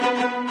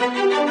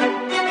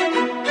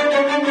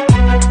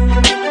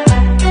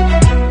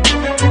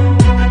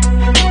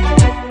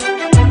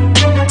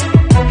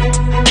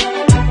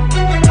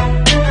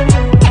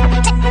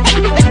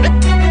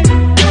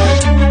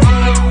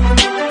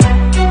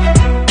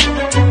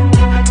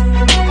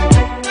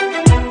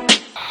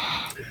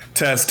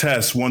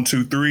Test. 1,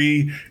 2,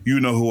 3. You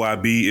know who I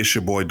be. It's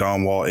your boy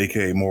Don Wall,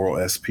 aka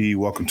Moral SP.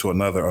 Welcome to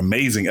another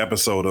amazing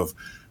episode of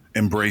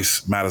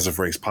Embrace Matters of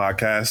Race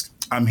podcast.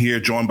 I'm here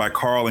joined by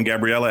Carl and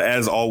Gabriella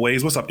as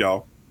always. What's up,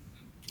 y'all?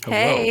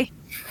 Hey.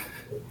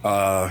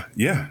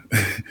 Yeah,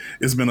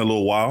 it's been a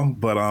little while,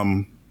 but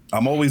I'm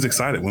always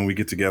excited when we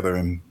get together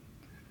and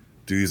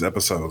do these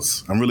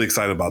episodes. I'm really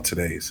excited about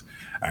today's,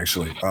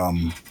 actually.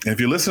 And if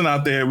you're listening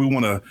out there, we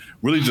want to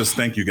really just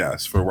thank you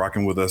guys for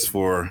rocking with us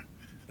for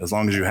as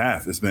long as you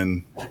have. It's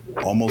been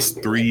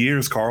almost 3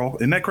 years, Carl.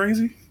 Isn't that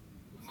crazy?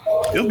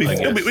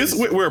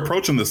 We're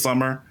approaching the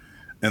summer,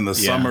 and the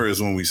summer is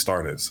when we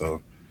started.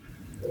 So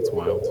it's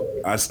wild.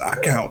 I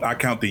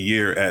count the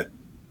year at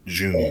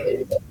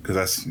June because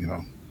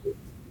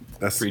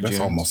that's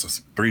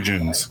almost 3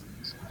 Junes.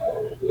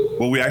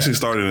 Well, we actually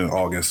started in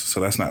August, so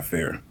that's not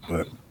fair.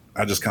 But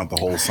I just count the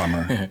whole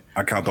summer.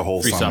 I count the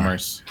whole 3 summer.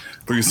 summers.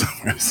 3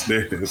 summers.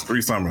 There it is. 3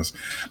 summers.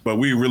 But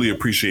we really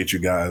appreciate you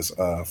guys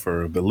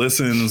for the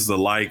listens, the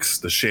likes,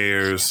 the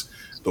shares,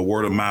 the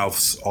word of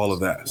mouths, all of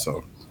that.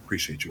 So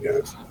appreciate you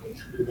guys.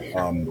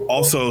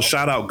 Also,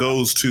 shout out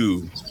goes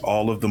to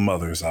all of the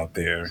mothers out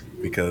there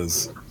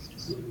because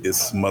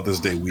it's Mother's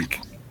Day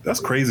week.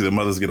 That's crazy that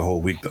mothers get a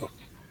whole week, though.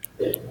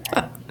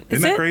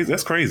 Isn't that crazy?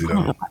 That's crazy,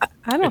 though.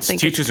 I don't think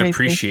Teachers it's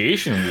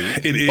Appreciation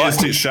Week. It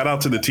is. Shout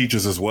out to the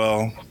teachers as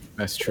well.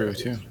 That's true,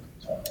 too.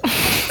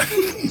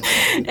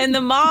 And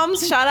the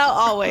moms, shout out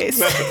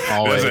always.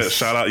 Always. That's it.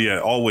 Shout out. Yeah,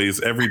 always.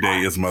 Every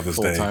day is Mother's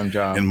Day. Full-time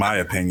job. In my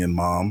opinion,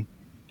 Mom.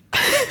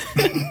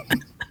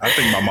 I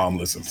think my mom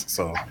listens.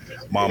 So,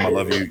 Mom, I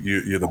love you.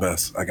 You're the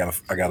best. I got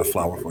a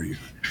flower for you.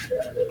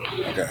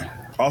 Okay.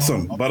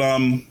 Awesome. But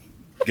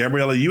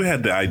Gabriella, you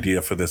had the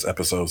idea for this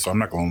episode, so I'm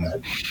not going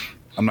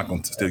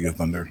to steal your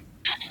thunder.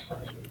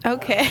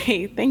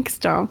 Okay, thanks,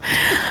 Dom.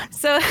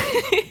 So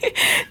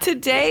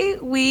today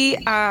we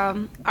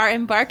are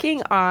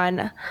embarking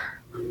on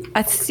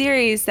a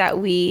series that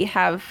we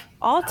have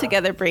all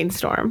together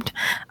brainstormed.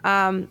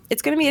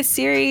 It's going to be a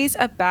series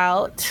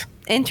about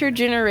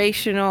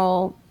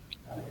intergenerational,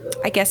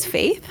 I guess,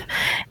 faith.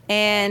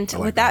 And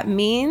what that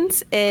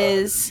means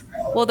is,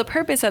 well, the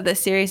purpose of this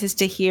series is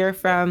to hear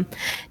from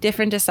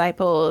different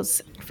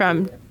disciples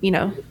from,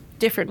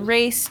 different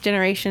race,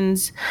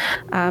 generations,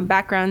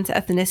 backgrounds,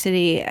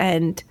 ethnicity,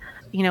 and,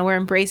 we're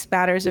Embrace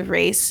Matters of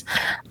Race.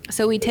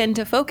 So we tend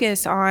to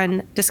focus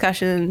on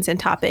discussions and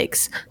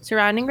topics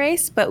surrounding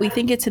race, but we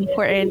think it's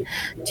important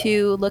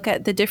to look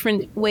at the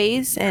different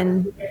ways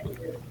and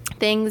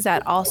things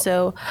that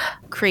also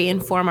create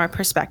and form our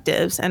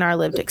perspectives and our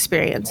lived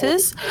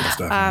experiences.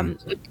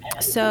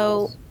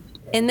 So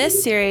in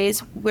this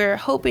series, we're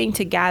hoping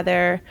to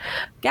gather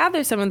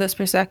some of those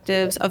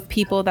perspectives of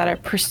people that are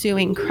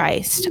pursuing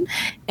Christ.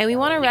 And we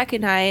want to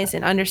recognize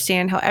and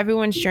understand how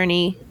everyone's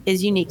journey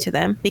is unique to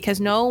them because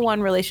no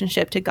one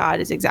relationship to God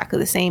is exactly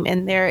the same.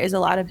 And there is a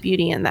lot of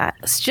beauty in that.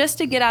 Just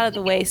to get out of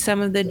the way, some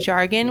of the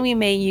jargon we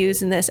may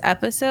use in this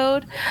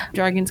episode,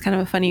 jargon's kind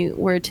of a funny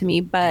word to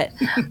me, but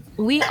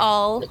we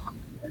all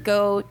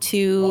go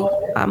to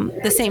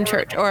the same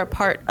church or a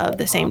part of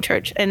the same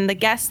church. And the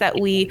guest that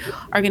we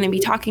are going to be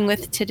talking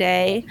with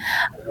today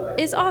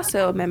is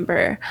also a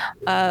member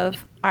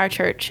of our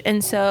church.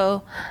 And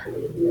so,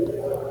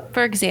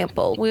 for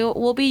example,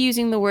 we'll be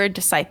using the word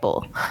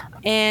disciple.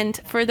 And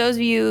for those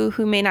of you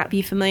who may not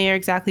be familiar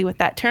exactly with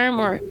that term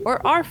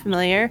or are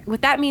familiar,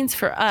 what that means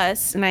for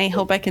us, and I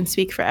hope I can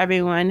speak for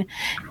everyone,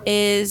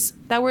 is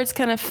that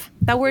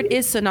word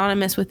is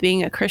synonymous with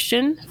being a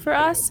Christian for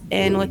us.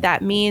 And what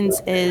that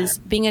means is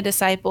being a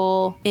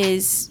disciple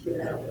is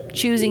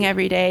choosing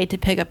every day to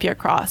pick up your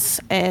cross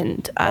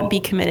and be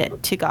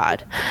committed to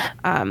God.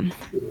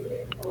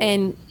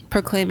 And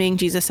proclaiming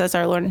Jesus as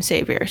our Lord and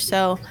Savior.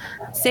 So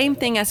same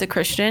thing as a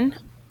Christian.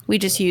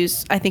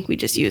 I think we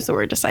just use the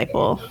word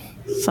disciple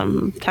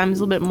sometimes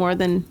a little bit more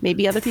than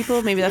maybe other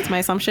people. Maybe that's my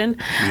assumption.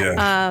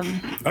 Yeah.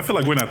 I feel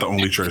like we're not the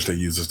only church that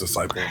uses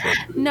disciple.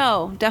 But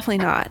no,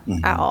 definitely not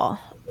at all.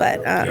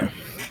 But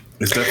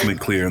it's definitely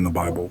clear in the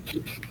Bible.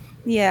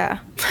 Yeah.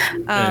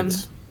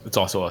 It's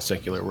also a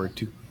secular word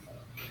too.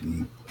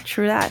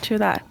 True that.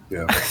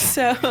 Yeah.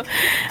 So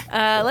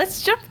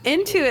let's jump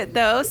into it,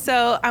 though.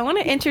 So I want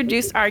to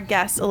introduce our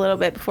guest a little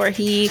bit before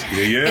he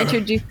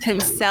introduced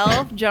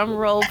himself. Drum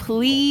roll,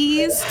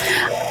 please.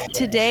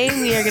 Today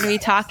we are going to be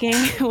talking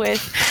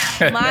with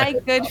my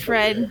good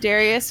friend,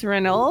 Darius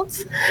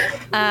Reynolds.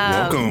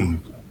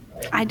 Welcome.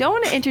 I don't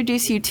want to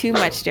introduce you too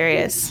much,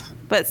 Darius,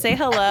 but say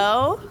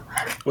hello.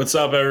 What's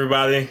up,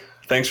 everybody?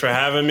 Thanks for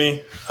having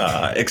me.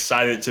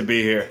 Excited to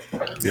be here.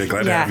 Yeah,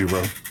 glad to have you,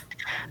 bro.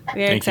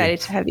 We're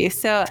excited to have you.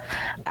 So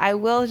I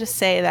will just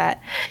say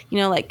that,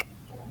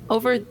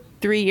 over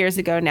 3 years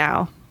ago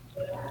now,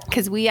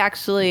 because we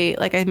actually,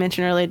 like I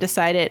mentioned earlier,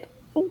 decided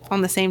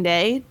on the same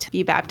day to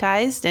be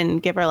baptized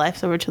and give our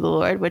lives over to the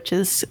Lord, which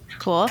is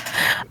cool.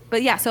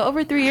 But yeah, so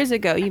over 3 years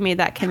ago, you made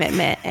that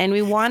commitment, and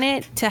we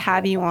wanted to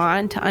have you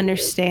on to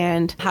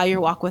understand how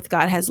your walk with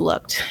God has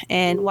looked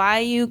and why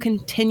you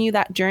continue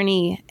that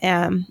journey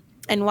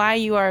and why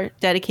you are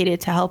dedicated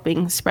to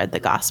helping spread the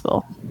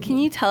gospel. Can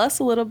you tell us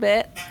a little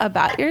bit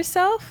about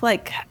yourself,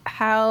 like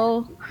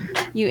how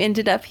you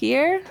ended up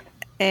here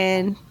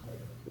and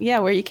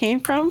where you came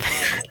from?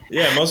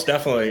 Yeah, most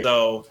definitely.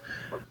 So,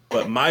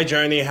 but my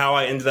journey, how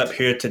I ended up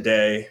here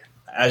today,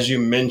 as you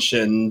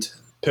mentioned,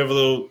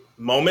 pivotal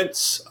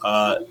moments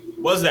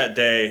was that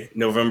day,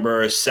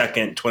 November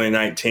 2nd,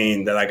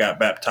 2019, that I got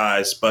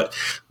baptized. But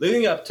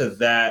leading up to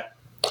that,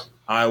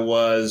 I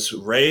was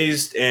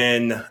raised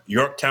in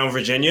Yorktown,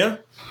 Virginia,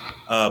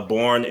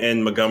 born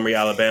in Montgomery,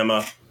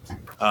 Alabama.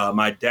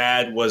 My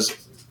dad was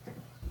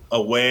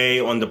away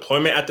on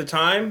deployment at the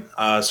time,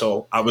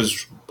 so I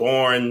was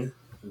born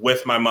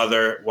with my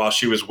mother while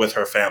she was with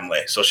her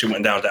family. So she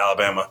went down to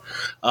Alabama.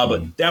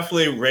 But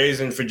definitely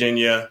raised in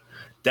Virginia,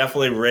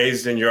 definitely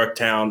raised in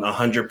Yorktown,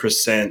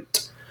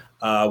 100%.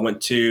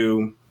 Went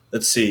to,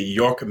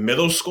 York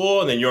Middle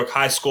School and then York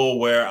High School,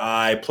 where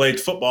I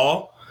played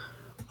football.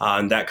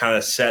 And that kind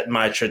of set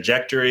my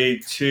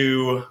trajectory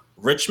to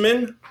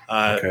Richmond.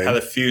 Had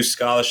a few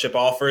scholarship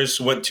offers,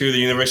 went to the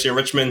University of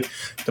Richmond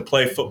to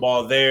play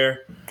football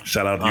there.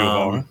 Shout out to U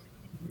of R.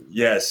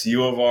 Yes,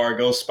 U of R,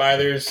 go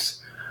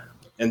Spiders.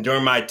 And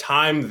during my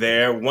time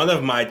there, one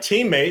of my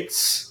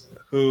teammates,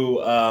 who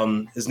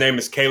his name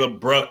is Caleb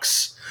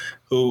Brooks,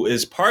 who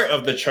is part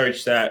of the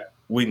church that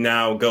we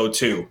now go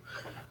to,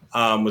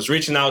 was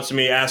reaching out to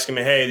me, asking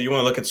me, hey, do you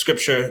want to look at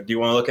scripture? Do you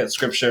want to look at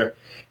scripture?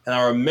 And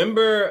I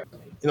remember,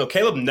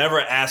 Caleb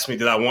never asked me,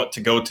 did I want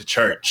to go to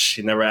church?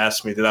 He never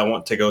asked me, did I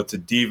want to go to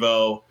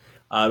Devo?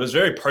 It was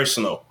very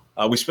personal.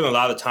 We spent a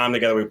lot of time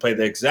together. We played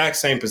the exact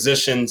same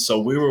position, so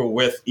we were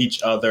with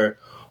each other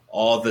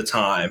all the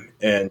time.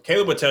 And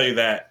Caleb would tell you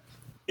that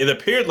it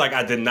appeared like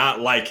I did not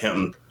like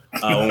him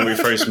when we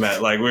first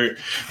met. Like we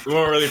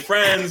weren't really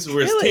friends. We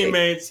were his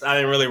teammates. I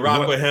didn't really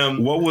rock with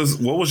him. What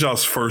was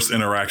y'all's first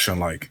interaction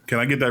like? Can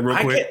I get that real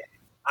quick?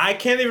 I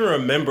can't even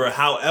remember.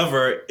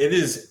 However,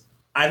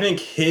 I think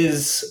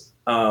his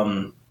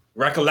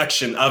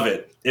recollection of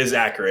it is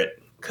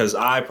accurate, because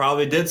I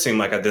probably did seem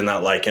like I did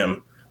not like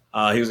him.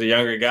 He was a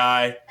younger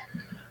guy.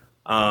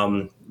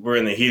 We're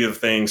in the heat of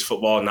things,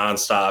 football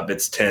nonstop.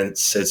 It's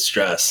tense, it's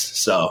stress.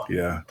 So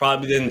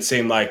probably didn't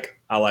seem like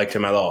I liked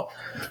him at all.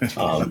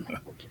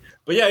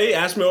 But yeah, he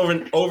asked me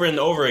over and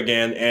over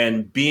again,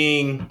 and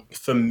being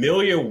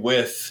familiar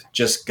with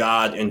just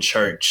God and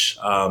church.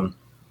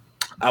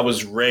 I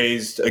was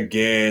raised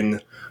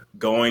again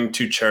going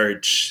to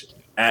church,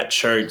 at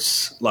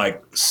church,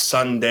 like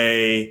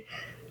Sunday,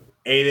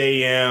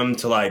 8 a.m.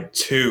 to like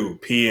 2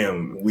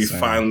 p.m. We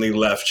finally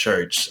left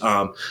church.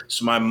 So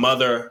my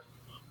mother,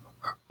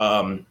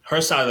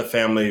 her side of the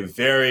family,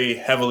 very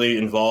heavily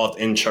involved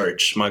in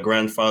church. My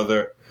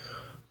grandfather,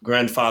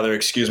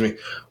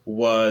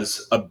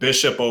 was a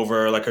bishop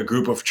over like a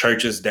group of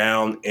churches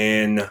down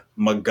in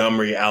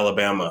Montgomery,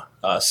 Alabama,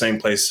 same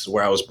place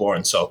where I was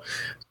born. So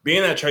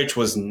being at church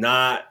was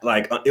not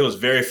like, it was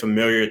very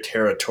familiar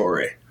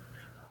territory.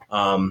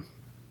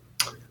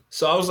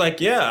 So I was like,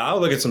 yeah, I'll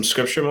look at some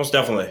scripture, most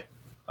definitely.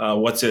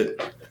 What's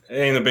it? It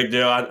ain't a big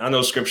deal. I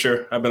know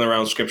scripture. I've been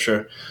around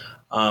scripture.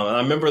 And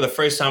I remember the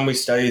first time we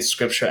studied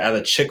scripture at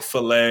a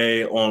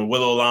Chick-fil-A on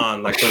Willow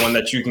Lawn, like the one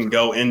that you can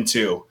go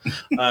into.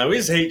 We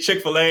just hate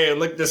Chick-fil-A and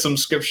looked at some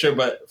scripture,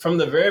 but from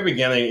the very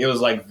beginning, it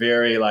was like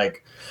very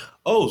like,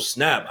 oh,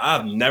 snap,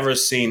 I've never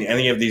seen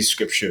any of these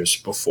scriptures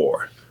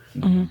before.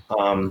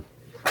 Mm-hmm.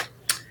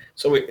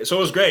 So it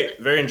was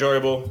great, very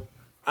enjoyable.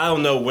 I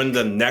don't know when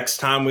the next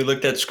time we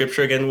looked at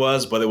scripture again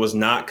was, but it was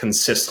not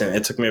consistent.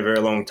 It took me a very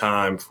long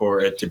time for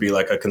it to be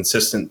like a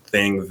consistent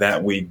thing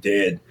that we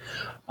did.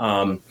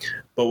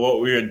 But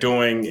what we are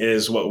doing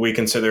is what we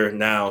consider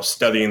now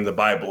studying the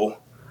Bible.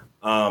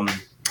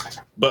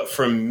 But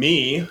for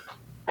me,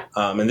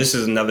 and this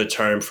is another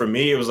term, for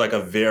me, it was like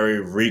a very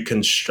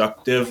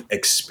reconstructive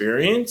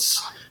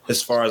experience,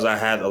 as far as I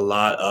had a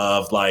lot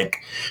of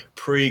like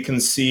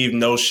preconceived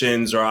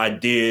notions or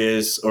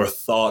ideas or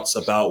thoughts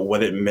about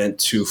what it meant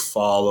to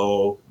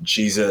follow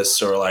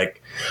Jesus, or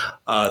like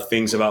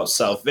things about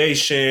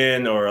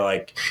salvation, or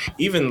like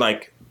even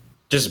like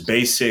just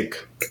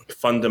basic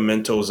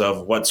fundamentals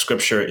of what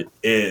scripture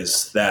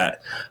is,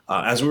 that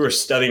as we were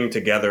studying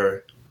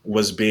together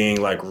was being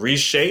like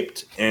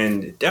reshaped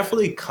and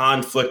definitely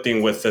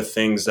conflicting with the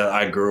things that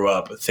I grew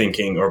up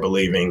thinking or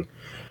believing.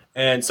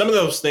 And some of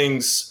those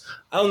things,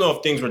 I don't know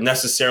if things were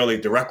necessarily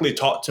directly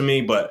taught to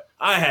me, but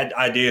I had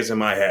ideas in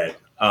my head,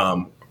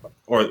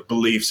 or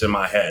beliefs in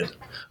my head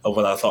of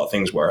what I thought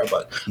things were.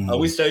 But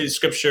we studied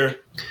scripture.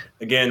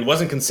 Again,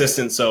 wasn't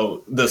consistent.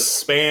 So the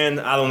span,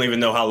 I don't even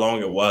know how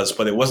long it was,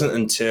 but it wasn't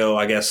until,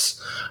 I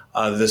guess,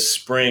 the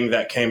spring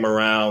that came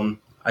around.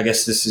 I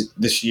guess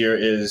this year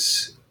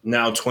is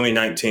now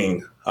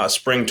 2019,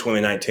 spring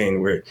 2019.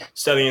 We're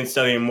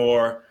studying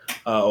more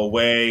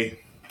away.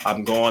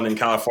 I'm going in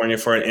California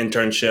for an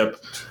internship.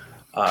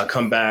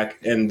 Come back,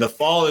 and the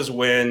fall is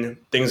when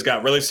things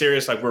got really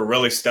serious. Like we're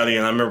really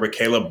studying. I remember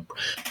Caleb,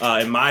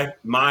 in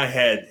my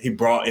head, he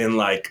brought in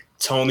like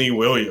Tony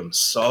Williams.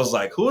 So I was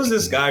like, who is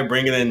this guy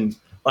bringing in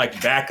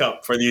like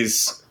backup for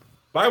these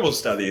Bible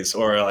studies,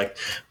 or like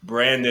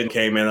Brandon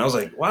came in. I was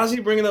like, why is he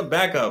bringing up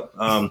backup?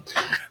 But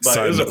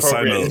it was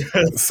appropriate.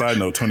 Side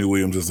note, Tony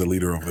Williams is the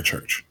leader of the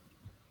church,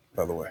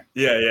 by the way.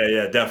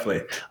 Yeah,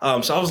 definitely.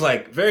 So I was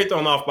like very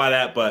thrown off by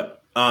that,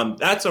 but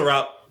that's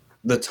around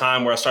the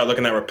time where I started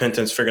looking at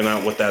repentance, figuring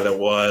out what that it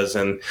was.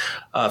 And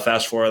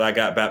fast forward, I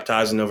got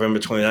baptized in November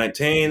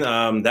 2019.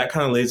 That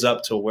kind of leads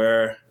up to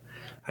where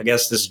I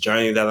guess this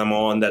journey that I'm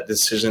on, that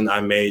decision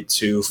I made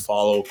to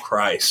follow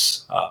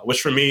Christ,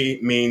 which for me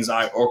means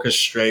I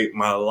orchestrate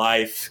my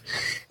life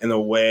in a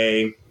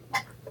way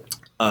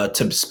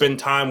to spend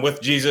time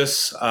with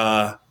Jesus,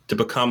 to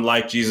become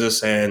like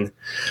Jesus and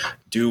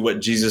do what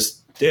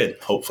Jesus did,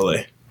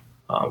 hopefully.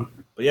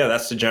 But yeah,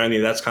 that's the journey.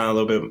 That's kind of a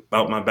little bit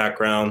about my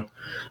background.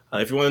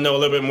 If you want to know a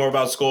little bit more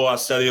about school, I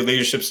studied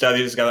leadership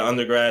studies, got an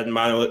undergrad in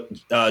minor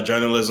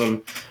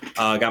journalism,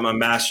 got my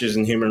master's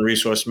in human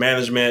resource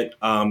management,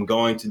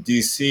 going to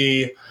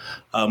DC,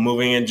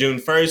 moving in June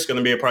 1st, going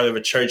to be a part of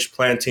a church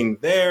planting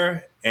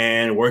there,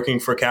 and working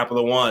for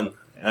Capital One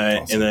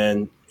in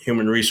a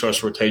human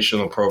resource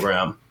rotational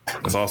program.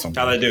 That's awesome.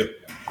 How'd I do?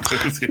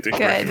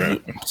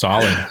 Good.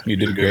 Solid. You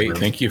did great.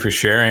 Thank you for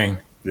sharing.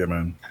 Yeah,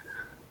 man.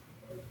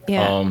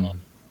 Yeah.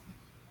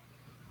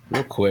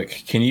 Real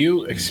quick, can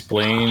you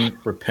explain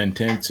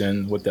repentance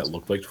and what that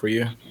looked like for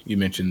you? You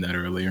mentioned that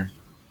earlier.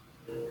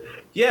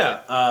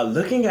 Yeah,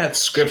 looking at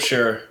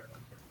scripture,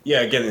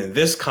 again,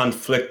 this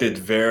conflicted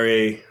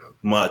very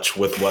much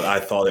with what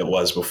I thought it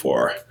was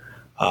before.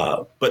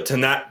 But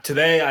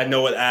today, I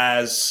know it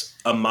as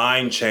a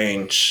mind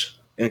change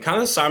and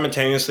kind of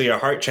simultaneously a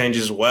heart change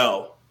as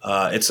well.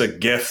 It's a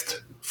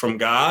gift from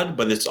God,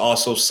 but it's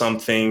also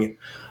something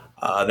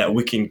that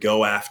we can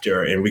go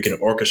after, and we can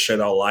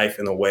orchestrate our life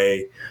in a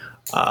way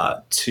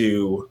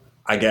to,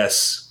 I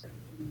guess,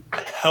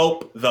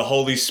 help the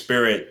Holy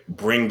Spirit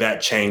bring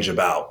that change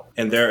about.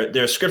 And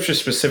there are scriptures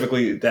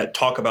specifically that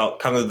talk about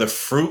kind of the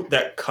fruit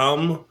that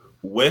come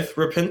with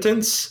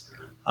repentance.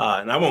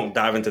 And I won't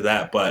dive into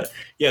that, but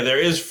yeah, there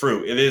is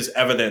fruit. It is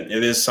evident.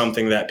 It is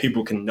something that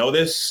people can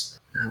notice.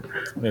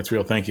 That's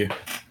real. Thank you.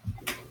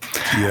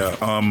 Yeah.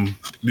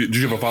 Did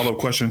you have a follow-up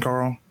question,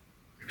 Carl?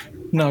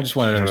 No, I just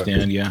wanted to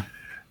understand. Yeah.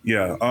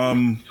 Yeah.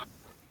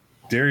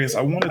 Darius,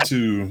 I wanted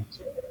to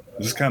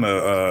just kind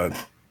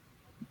of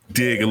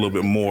dig a little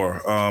bit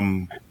more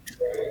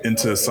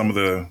into some of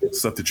the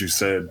stuff that you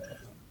said.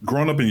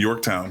 Growing up in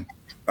Yorktown,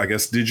 I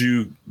guess, did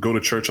you go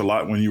to church a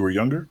lot when you were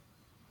younger?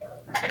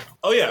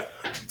 Oh, yeah.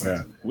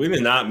 Yeah. We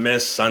did not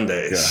miss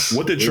Sundays. Yeah.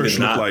 What did church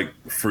look like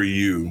for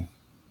you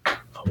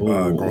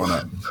growing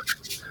up?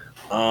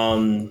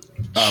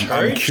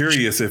 I'm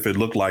curious if it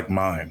looked like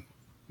mine.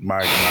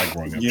 My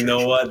growing up. You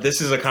know what? This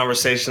is a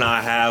conversation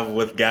I have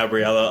with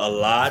Gabriella a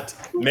lot.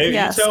 Maybe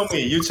Yes.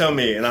 you tell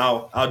me, and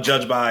I'll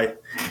judge by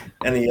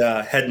any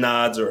head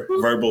nods or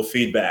verbal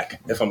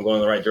feedback if I'm going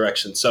in the right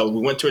direction. So we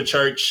went to a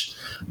church.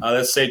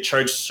 Let's say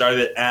church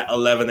started at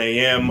 11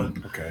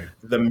 a.m. Okay.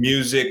 The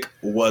music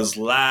was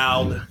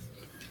loud.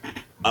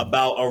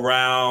 About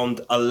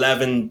around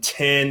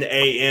 11:10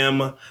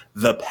 a.m.,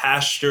 the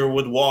pastor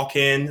would walk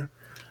in.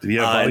 Did he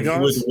have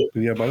bodyguards? Did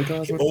he have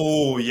bodyguards?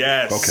 Oh,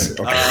 yes.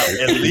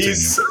 Okay. At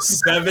least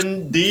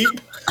 7 deep,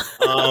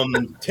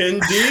 10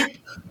 deep,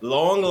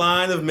 long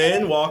line of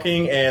men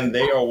walking, and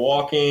they are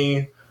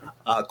walking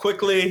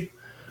quickly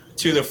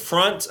to the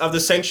front of the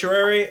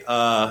sanctuary.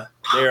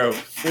 They are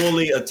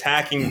fully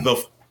attacking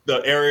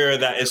the area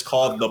that is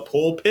called the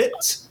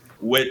pulpit,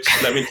 which,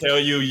 let me tell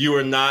you, you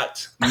are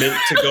not meant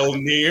to go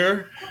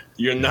near.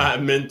 You're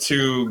not meant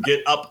to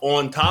get up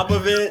on top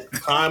of it,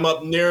 climb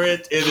up near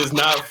it. It is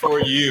not for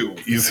you,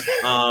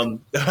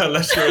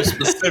 unless you're a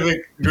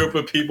specific group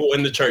of people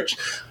in the church.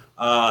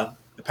 The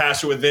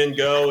pastor would then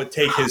go and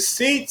take his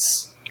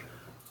seats.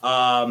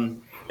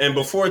 And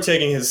before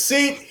taking his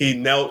seat, he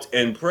knelt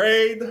and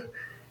prayed.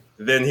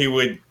 Then he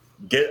would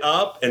get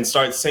up and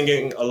start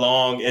singing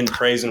along in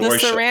praise and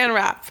worship. The saran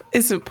wrap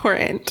is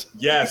important.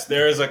 Yes,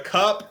 there is a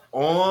cup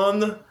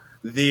on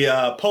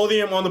the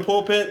podium on the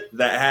pulpit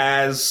that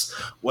has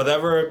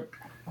whatever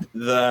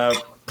the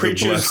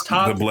preacher's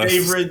top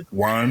favorite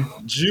wine,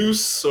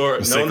 juice, or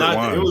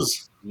wine. It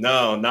was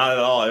not at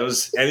all. It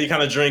was any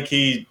kind of drink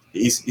he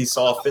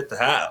saw fit to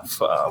have.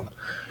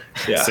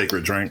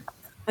 Sacred drink.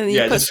 And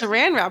you put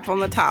saran wrap on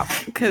the top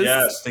to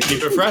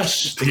keep it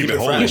fresh. Keep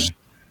it fresh.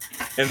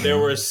 And there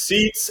were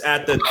seats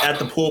at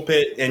the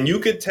pulpit, and you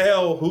could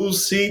tell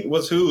whose seat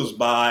was whose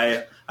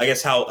by, I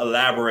guess, how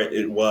elaborate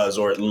it was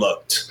or it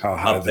looked. How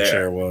high the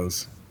chair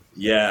was.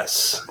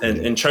 Yes.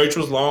 And church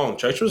was long.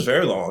 Church was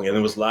very long, and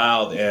it was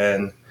loud.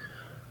 And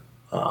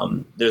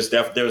there was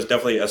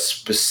definitely a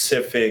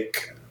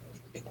specific,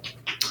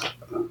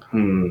 how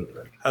do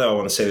I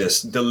want to say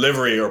this,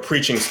 delivery or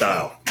preaching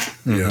style.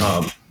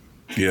 Yeah.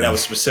 That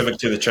was specific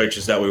to the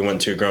churches that we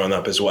went to growing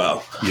up as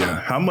well. Yeah.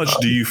 How much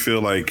do you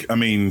feel like, I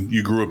mean,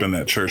 you grew up in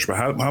that church, but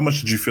how much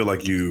did you feel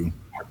like you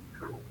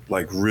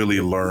really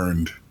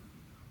learned?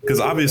 Because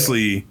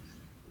obviously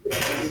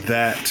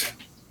that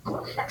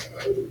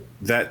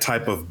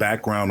type of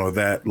background or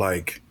that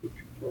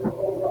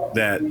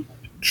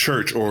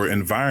church or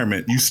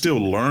environment, you still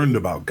learned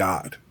about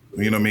God.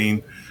 You know what I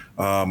mean?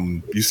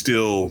 You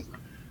still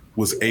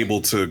was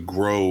able to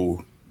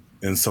grow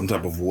in some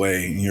type of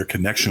way in your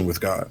connection with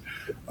God.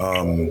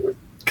 Kind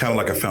of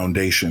like a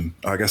foundation,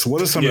 I guess.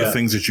 What are some of the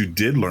things that you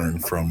did learn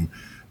from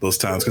those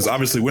times? Because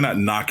obviously we're not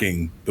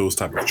knocking those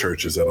type of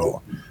churches at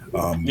all.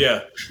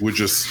 We're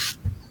just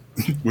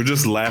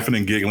laughing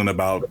and giggling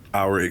about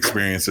our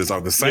experiences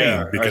are the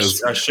same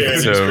because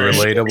it's a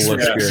relatable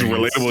experience. It's a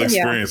relatable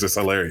experience. It's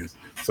hilarious.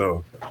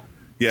 So,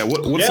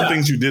 what's the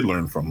things you did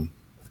learn from?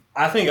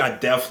 I think I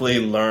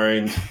definitely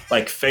learned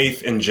like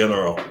faith in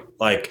general,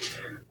 like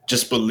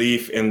just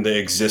belief in the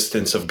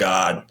existence of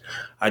God.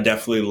 I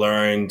definitely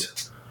learned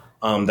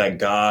that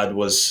God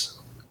was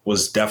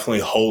definitely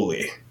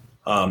holy,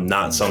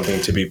 not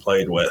something to be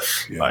played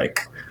with.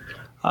 Like,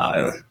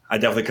 I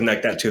definitely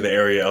connect that to the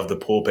area of the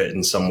pulpit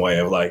in some way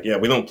of like,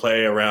 we don't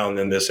play around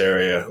in this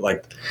area.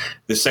 Like,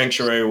 the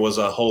sanctuary was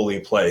a holy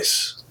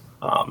place.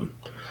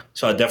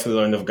 So I definitely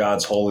learned of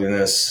God's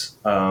holiness.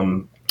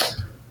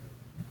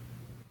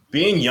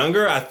 Being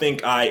younger, I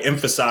think I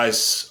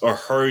emphasized or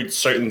heard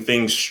certain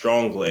things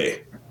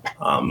strongly.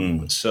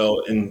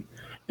 So in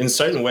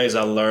certain ways,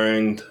 I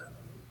learned,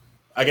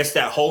 I guess,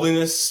 that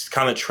holiness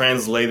kind of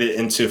translated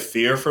into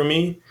fear for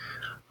me,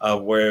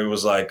 where it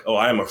was like, oh,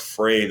 I am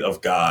afraid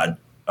of God.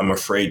 I'm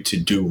afraid to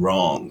do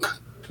wrong.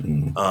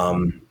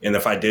 And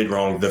if I did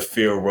wrong, the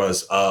fear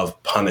was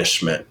of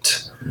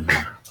punishment.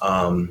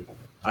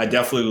 I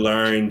definitely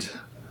learned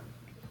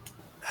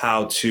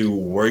how to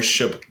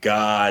worship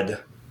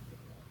God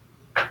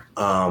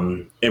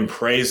and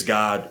praise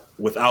God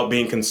without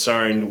being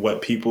concerned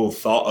what people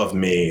thought of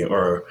me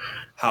or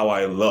how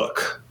I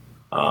look.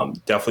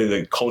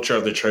 Definitely the culture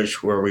of the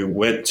church where we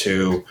went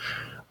to,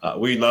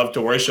 we loved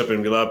to worship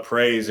and we loved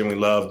praise and we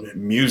loved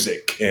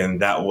music.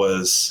 And that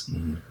was,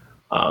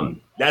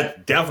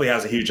 that definitely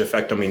has a huge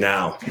effect on me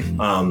now.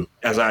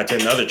 As I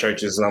attend other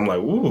churches and I'm like,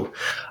 ooh.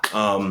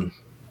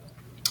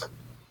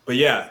 But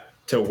yeah,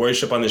 to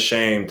worship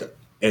unashamed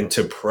and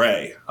to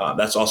pray.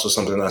 That's also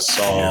something I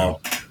saw.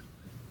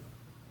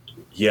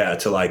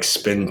 To like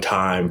spend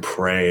time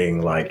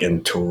praying, like,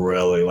 and to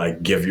really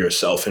like give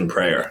yourself in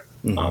prayer.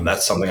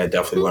 That's something I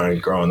definitely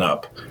learned growing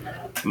up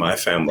in my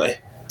family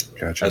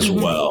as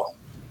well.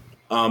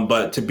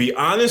 But to be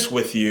honest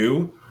with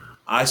you,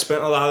 I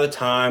spent a lot of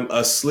time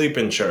asleep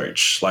in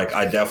church. Like,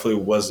 I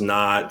definitely was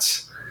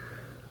not.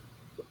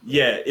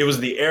 It was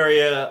the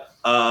area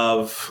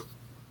of,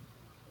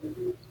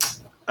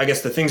 I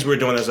guess, the things we were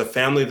doing as a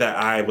family that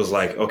I was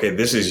like, okay,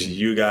 this is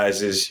you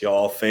guys'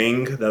 y'all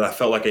thing, that I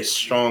felt like a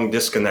strong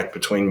disconnect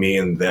between me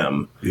and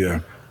them.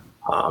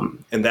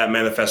 And that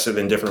manifested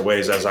in different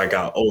ways as I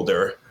got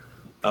older,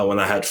 when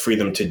I had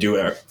freedom to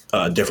do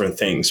different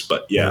things.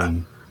 But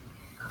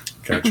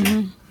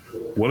Gotcha.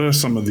 What are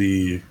some of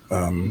the,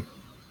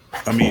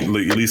 at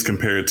least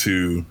compared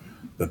to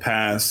the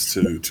past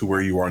to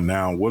where you are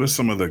now, what are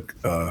some of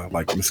the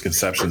like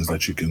misconceptions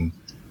that you can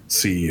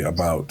see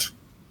about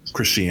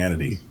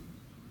Christianity?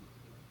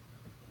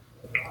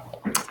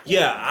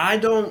 I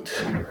don't,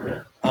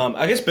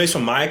 I guess based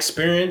on my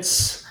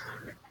experience,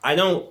 I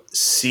don't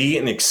see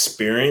and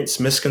experience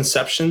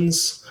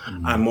misconceptions.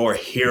 I more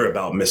hear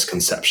about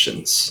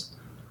misconceptions.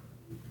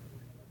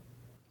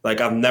 Like,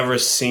 I've never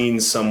seen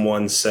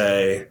someone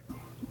say,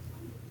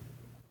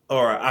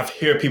 or I've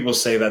heard people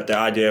say that the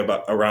idea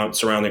about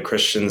surrounding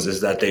Christians is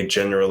that they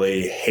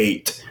generally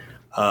hate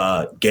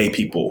gay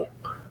people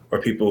or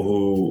people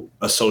who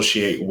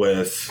associate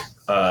with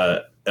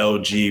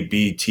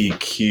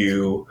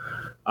LGBTQIA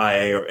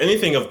or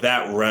anything of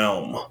that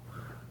realm.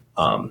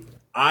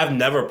 I've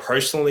never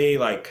personally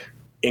like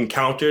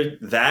encountered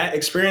that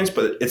experience,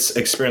 but it's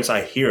experience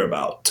I hear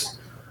about.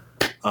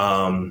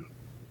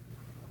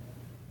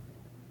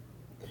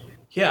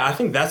 I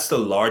think that's the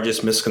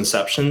largest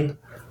misconception.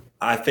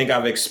 I think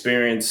I've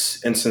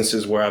experienced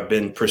instances where I've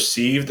been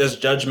perceived as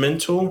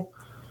judgmental.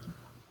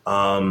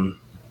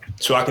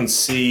 So I can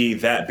see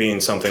that being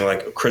something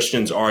like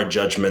Christians are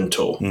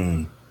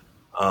judgmental.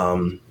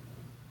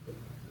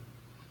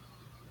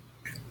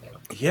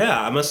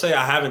 I must say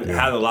I haven't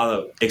had a lot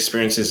of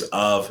experiences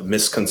of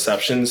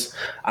misconceptions.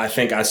 I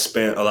think I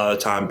spent a lot of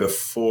time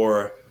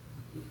before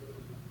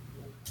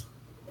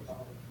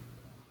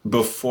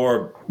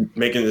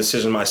making the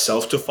decision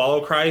myself to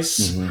follow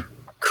Christ,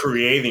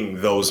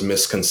 creating those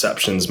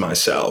misconceptions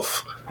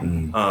myself.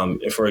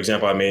 If, for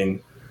example,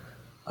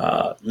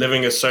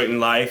 living a certain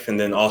life and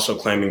then also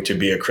claiming to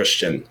be a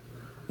Christian.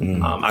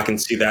 I can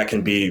see that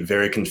can be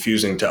very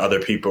confusing to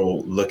other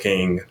people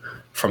looking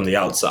from the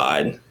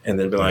outside and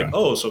then be like,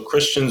 oh, so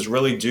Christians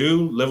really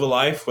do live a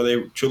life where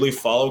they truly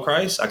follow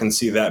Christ? I can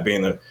see that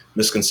being a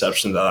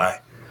misconception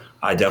that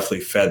I definitely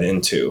fed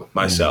into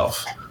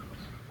myself.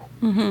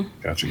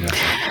 Gotcha.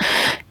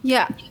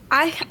 Yeah,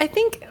 I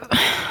think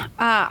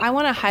I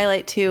want to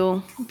highlight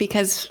too,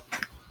 because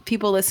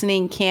people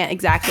listening can't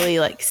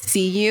exactly like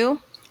see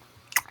you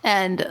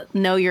and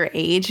know your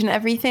age and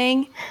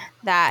everything,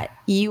 that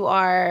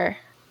you're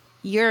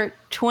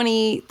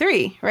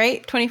 23,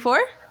 right?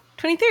 24?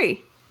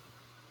 23.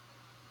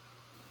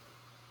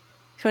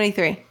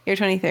 23. You're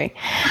 23.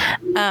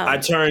 I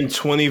turned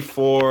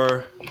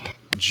 24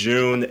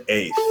 June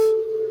 8th.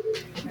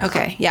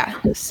 Okay, yeah.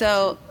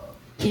 So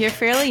you're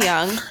fairly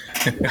young.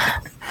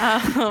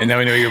 And now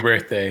we know your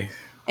birthday.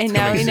 And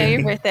now we know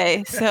your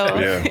birthday. So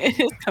Yeah. it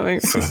is coming.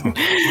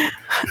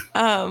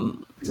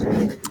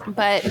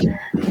 But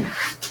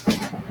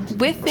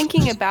with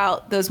thinking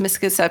about those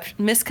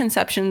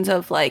misconceptions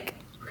of like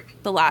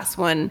the last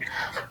one,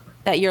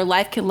 that your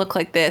life can look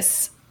like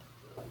this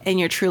and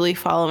you're truly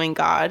following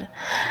God,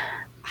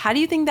 how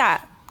do you think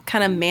that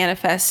kind of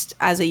manifests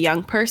as a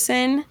young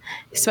person,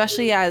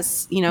 especially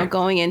as, you know,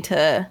 going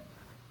into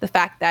the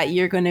fact that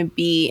you're going to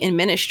be in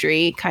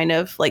ministry, kind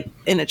of like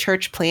in a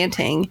church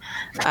planting?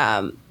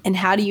 And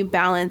how do you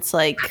balance,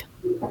 like,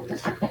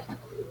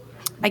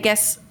 I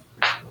guess,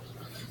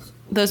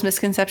 those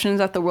misconceptions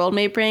that the world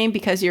may bring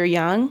because you're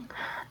young,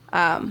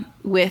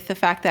 with the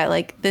fact that,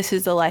 like, this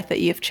is the life that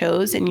you've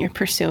chose and you're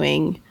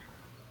pursuing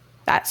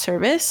that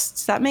service?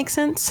 Does that make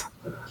sense?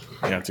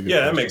 Yeah,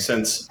 That makes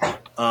sense.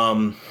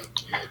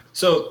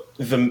 So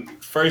the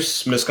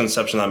first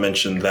misconception I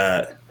mentioned,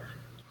 that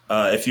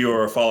if you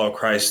are a follower of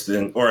Christ,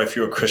 then, or if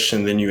you're a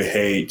Christian, then you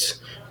hate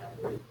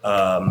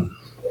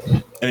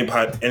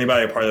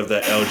anybody a part of the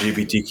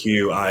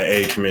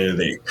LGBTQIA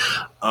community.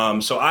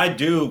 So I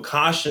do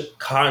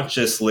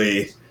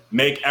consciously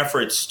make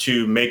efforts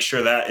to make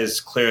sure that is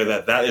clear,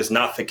 that that is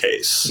not the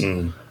case.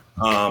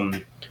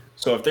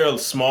 So if there are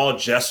small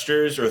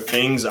gestures or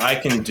things I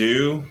can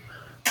do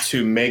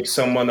to make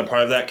someone a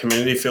part of that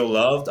community feel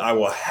loved, I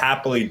will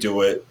happily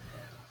do it.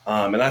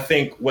 And I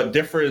think what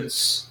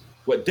difference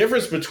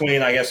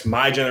between, I guess,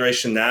 my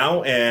generation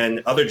now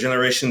and other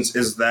generations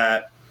is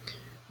that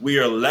we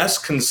are less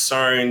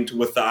concerned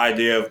with the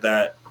idea of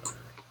that,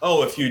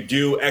 oh, if you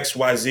do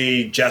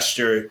XYZ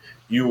gesture,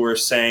 you were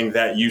saying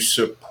that you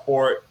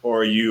support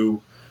or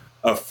you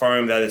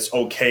affirm that it's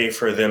okay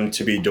for them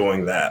to be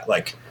doing that.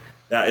 Like,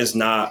 that is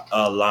not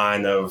a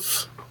line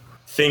of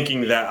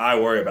thinking that I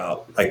worry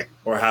about, like,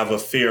 or have a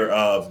fear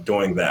of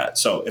doing that.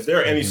 So if there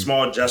are any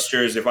small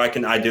gestures, if I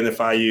can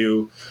identify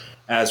you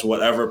as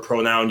whatever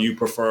pronoun you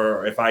prefer,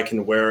 or if I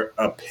can wear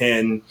a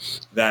pin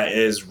that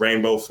is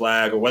rainbow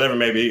flag or whatever it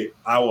may be,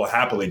 I will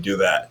happily do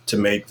that to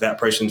make that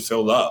person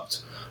feel loved.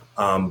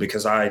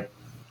 Because I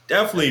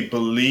definitely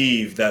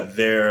believe that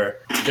there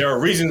are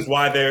reasons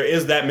why there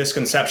is that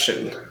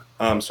misconception.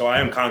 So I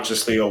am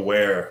consciously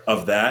aware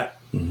of that,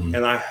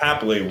 and I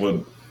happily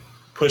would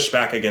push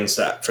back against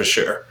that for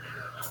sure.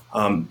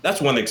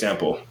 That's one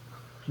example.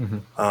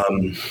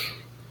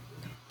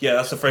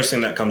 That's the first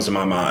thing that comes to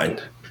my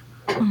mind.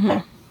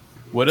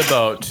 What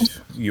about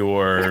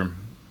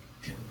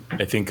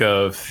I think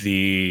of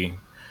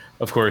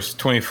course,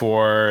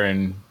 24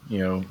 and, you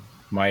know,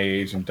 my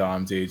age and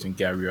Dom's age and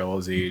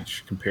Gabriella's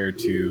age compared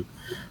to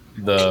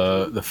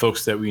the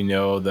folks that we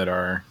know that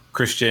are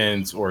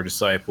Christians or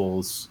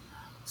disciples.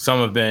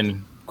 Some have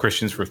been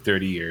Christians for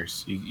 30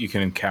 years. You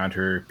can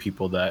encounter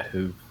people that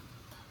have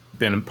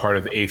been a part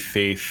of a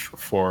faith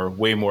for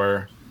way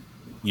more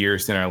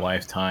years than our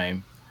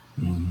lifetime.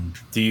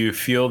 Do you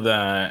feel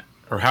that,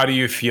 or how do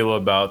you feel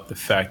about the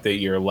fact that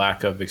your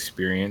lack of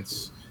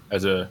experience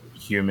as a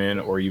human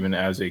or even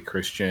as a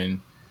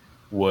Christian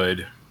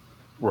would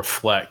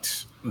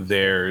reflect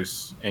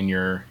theirs in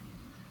your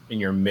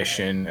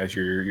mission as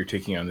you're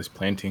taking on this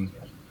planting?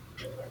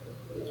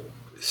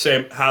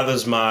 Say, how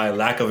does my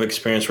lack of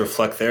experience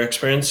reflect their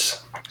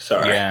experience?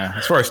 Sorry. Yeah,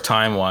 as far as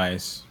time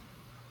wise.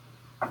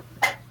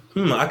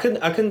 I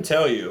couldn't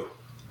tell you.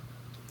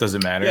 Does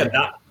it matter?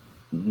 Yeah,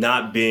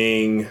 not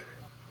being.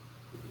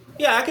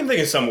 Yeah, I can think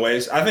in some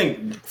ways. I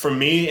think for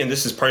me, and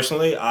this is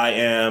personally, I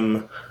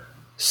am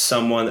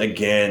someone,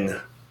 again,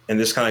 and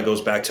this kind of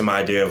goes back to my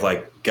idea of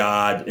like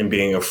God and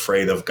being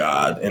afraid of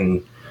God,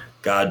 and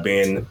God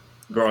being,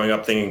 growing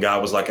up thinking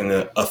God was like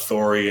an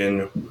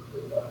authoritative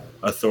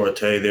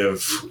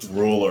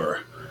ruler.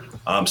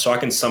 So I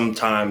can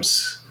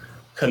sometimes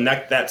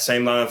connect that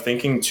same line of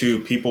thinking to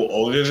people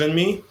older than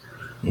me,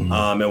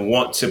 and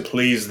want to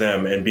please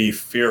them and be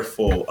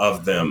fearful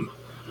of them.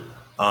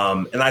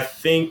 And I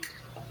think,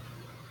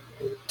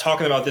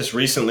 talking about this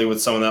recently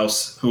with someone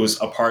else who was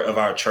a part of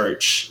our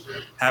church,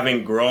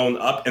 having grown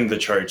up in the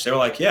church, they were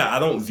like, yeah, I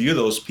don't view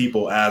those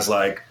people as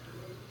like,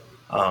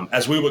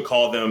 as we would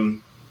call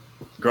them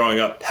growing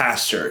up,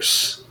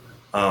 pastors.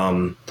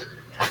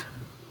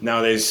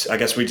 Nowadays, I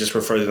guess we just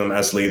refer to them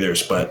as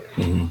leaders. But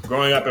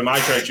growing up in my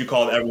church, you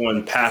called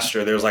everyone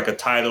pastor. There's like a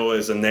title,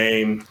 is a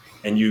name,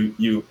 and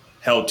you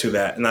held to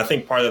that. And I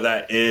think part of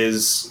that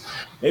is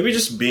maybe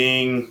just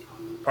being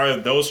part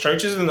of those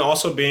churches, and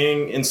also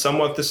being in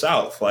somewhat the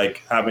South,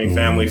 like having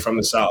family from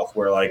the South,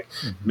 where like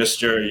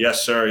Mr.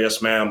 Yes, sir,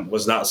 yes, ma'am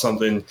was not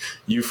something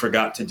you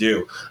forgot to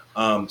do.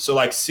 So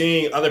like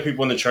seeing other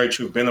people in the church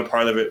who've been a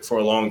part of it for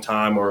a long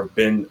time, or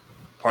been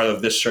part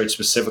of this church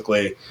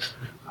specifically,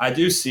 I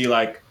do see,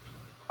 like,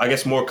 I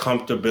guess, more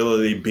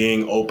comfortability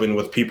being open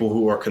with people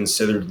who are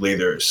considered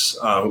leaders,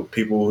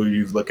 people who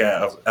you look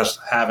at as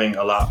having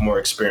a lot more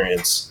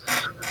experience.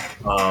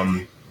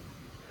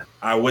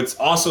 I would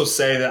also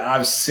say that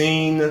I've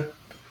seen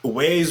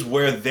ways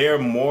where they're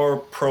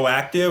more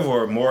proactive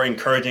or more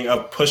encouraging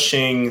of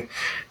pushing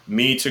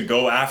me to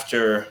go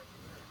after,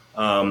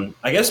 I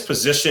guess,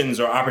 positions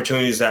or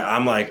opportunities that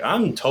I'm like,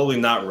 I'm totally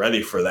not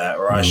ready for that,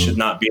 or I should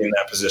not be in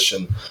that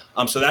position.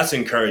 So that's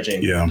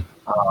encouraging. Yeah.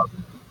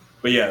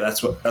 But yeah,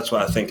 that's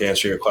what I think to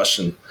answer your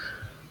question.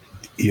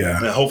 Yeah.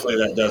 And hopefully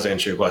that does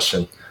answer your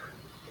question.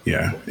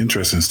 Yeah.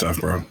 Interesting stuff,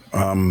 bro.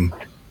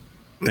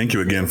 Thank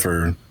you again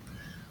for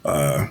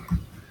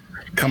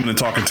coming and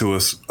talking to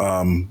us.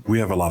 We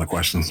have a lot of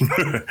questions.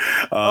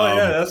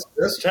 That's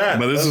chat.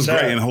 But this that's is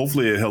chat. great, and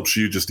hopefully it helps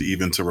you just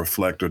to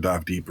reflect or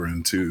dive deeper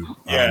into.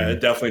 Yeah,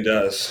 it definitely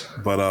does.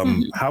 But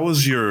how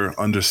is your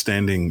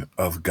understanding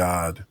of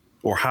God,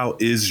 or how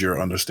is your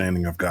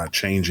understanding of God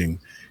changing,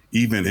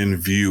 even in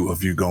view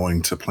of you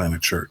going to plant a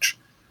church?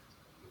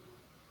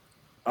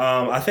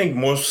 I think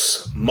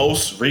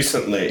most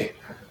recently,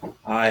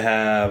 I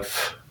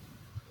have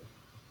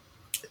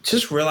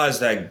just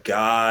realized that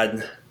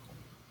God's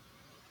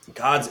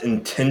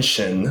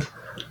intention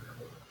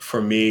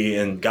for me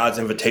and God's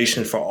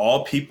invitation for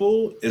all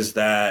people is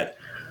that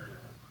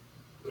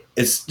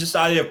it's just the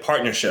idea of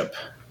partnership.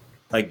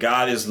 Like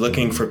God is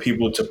looking for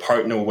people to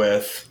partner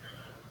with,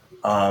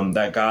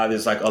 that God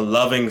is like a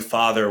loving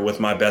father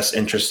with my best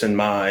interest in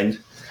mind,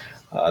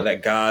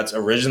 that God's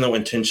original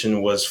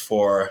intention was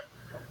for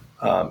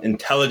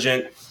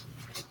intelligent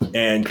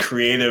and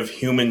creative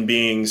human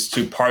beings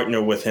to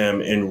partner with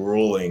him in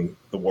ruling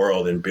the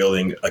world and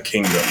building a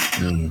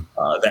kingdom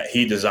that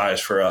he desires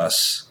for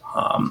us.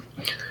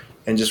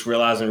 And just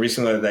realizing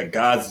recently that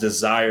God's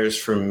desires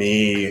for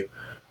me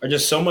are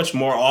just so much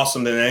more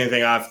awesome than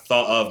anything I've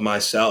thought of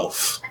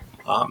myself.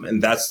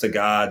 And that's the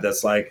God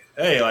that's like,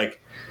 hey,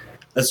 like,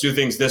 let's do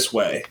things this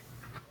way.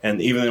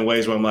 And even in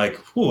ways where I'm like,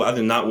 I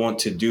do not want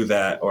to do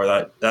that,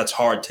 or that's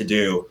hard to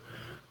do.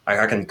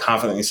 I can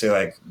confidently say,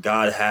 like,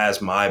 God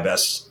has my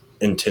best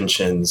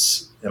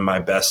intentions and my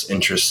best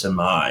interests in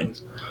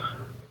mind.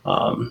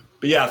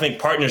 But yeah, I think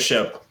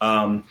partnership.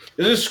 There's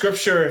a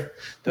scripture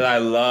that I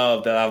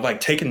love that I've like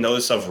taken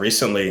notice of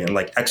recently, in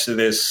like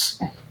Exodus,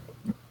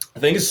 I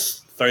think it's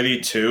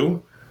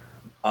 32.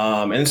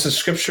 And it's a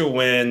scripture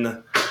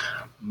when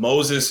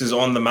Moses is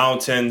on the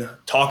mountain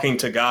talking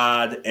to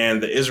God,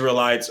 and the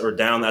Israelites are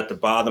down at the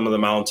bottom of the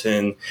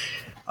mountain,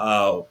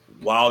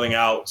 wilding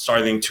out,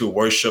 starting to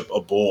worship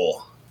a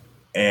bull.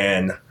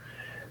 And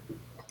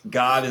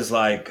God is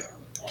like,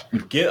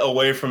 get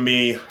away from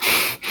me,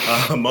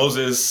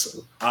 Moses.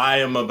 I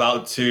am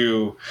about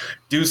to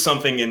do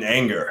something in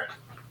anger.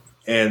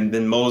 And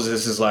then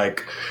Moses is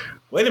like,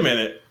 wait a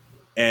minute.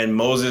 And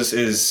Moses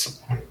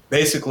is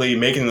basically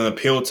making an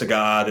appeal to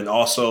God, and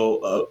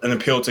also an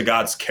appeal to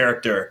God's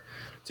character,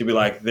 to be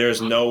like,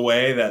 there's no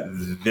way that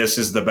this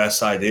is the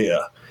best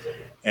idea.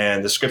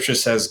 And the scripture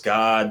says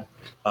God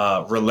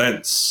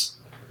relents.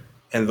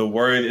 And the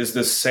word is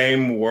the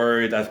same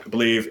word, I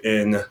believe,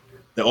 in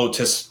the Old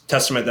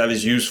Testament that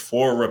is used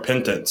for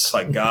repentance.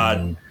 Like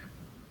God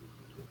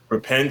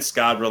repents,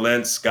 God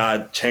relents,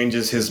 God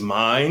changes his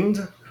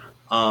mind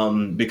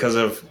because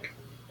of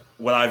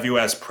what I view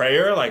as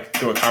prayer, like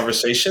through a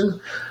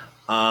conversation.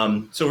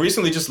 So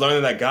recently just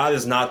learning that God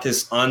is not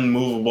this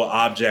unmovable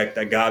object,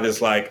 that God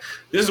is like,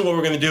 this is what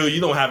we're going to do.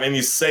 You don't have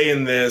any say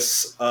in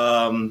this.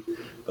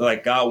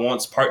 Like God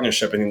wants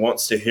partnership, and he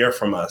wants to hear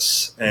from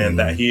us, and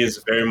that he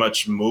is very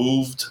much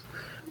moved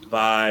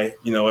by,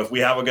 if we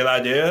have a good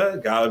idea,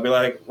 God would be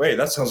like, wait,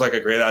 that sounds like a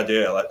great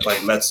idea.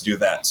 Like let's do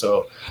that.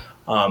 So,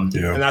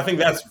 and I think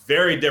that's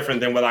very different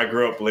than what I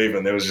grew up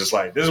believing. It was just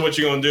like, this is what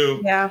you're going to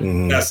do. Yeah.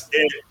 That's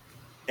it.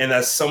 And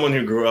as someone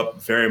who grew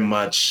up very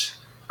much,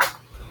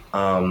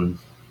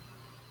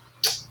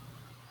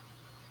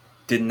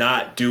 did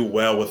not do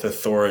well with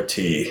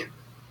authority.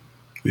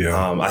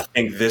 Yeah. I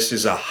think this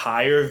is a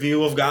higher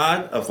view of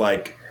God, of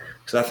like,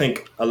 because I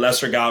think a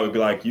lesser God would be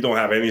like, you don't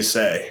have any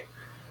say.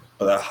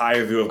 But a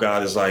higher view of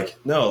God is like,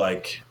 no,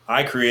 like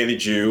I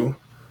created you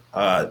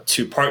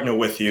to partner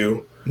with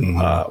you.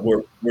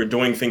 We're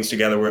doing things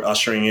together. We're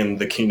ushering in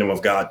the kingdom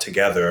of God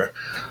together.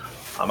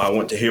 I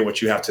want to hear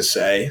what you have to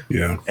say.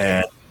 Yeah.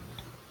 And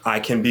I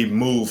can be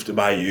moved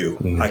by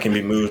you. I can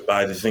be moved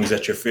by the things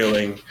that you're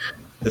feeling,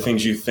 the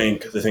things you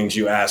think, the things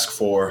you ask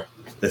for,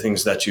 the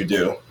things that you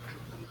do.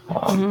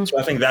 So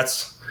I think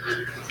that's,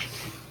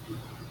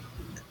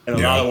 in a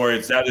lot of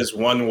words, that is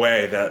one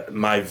way that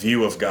my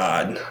view of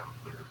God,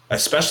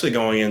 especially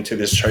going into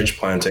this church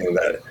planting,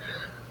 that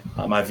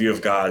my view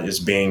of God is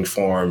being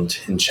formed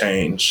and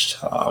changed.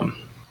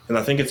 And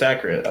I think it's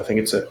accurate. I think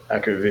it's an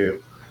accurate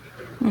view.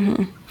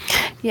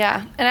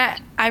 Yeah.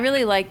 And I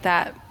really like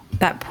that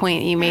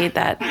point you made,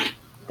 that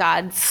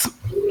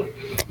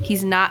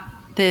he's not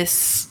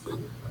this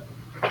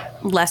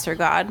lesser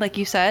God, like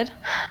you said.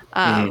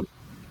 I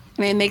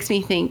mean, it makes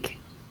me think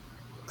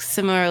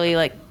similarly,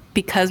 like,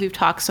 because we've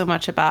talked so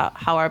much about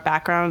how our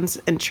backgrounds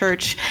in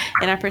church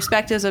and our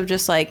perspectives of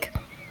just like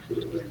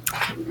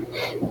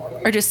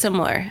are just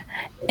similar,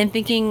 and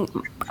thinking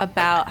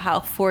about how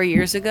 4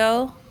 years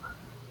ago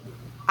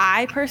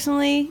I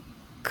personally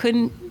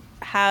couldn't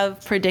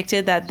have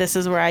predicted that this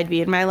is where I'd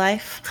be in my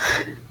life.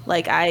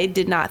 Like, I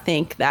did not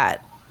think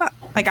that,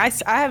 like, I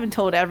haven't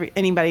told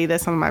anybody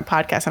this on my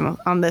podcast,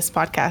 on this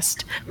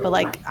podcast, but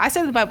like, I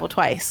said the Bible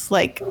twice,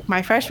 like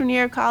my freshman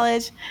year of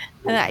college,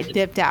 and then I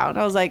dipped out.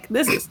 I was like,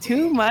 this is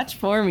too much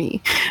for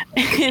me.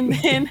 And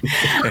then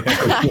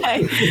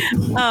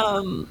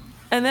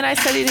I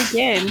studied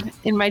again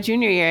in my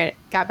junior year,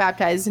 got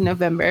baptized in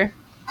November.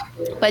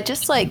 But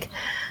just like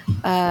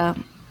to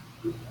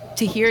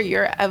hear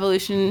your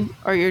evolution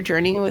or your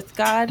journey with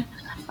God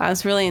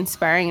was really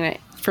inspiring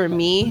for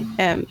me.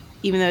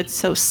 Even though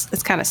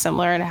it's kind of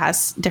similar and it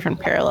has different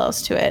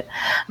parallels to it.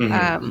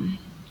 Mm-hmm.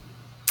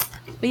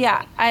 But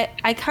yeah,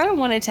 I kind of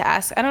wanted to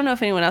ask, I don't know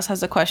if anyone else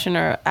has a question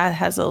or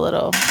has a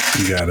little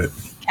you got it.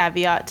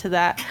 caveat to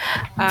that.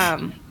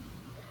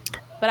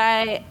 But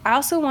I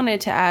also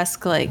wanted to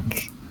ask,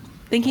 like,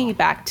 thinking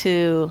back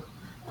to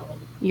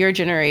your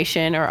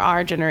generation or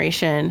our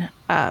generation,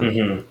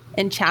 mm-hmm.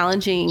 and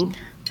challenging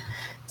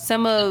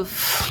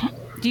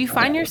do you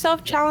find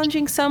yourself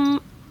challenging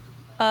some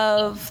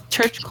of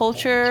church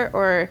culture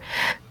or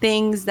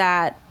things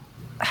that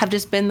have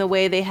just been the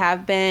way they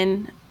have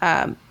been,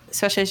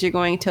 especially as you're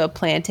going to a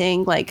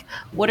planting? Like,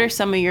 what are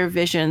some of your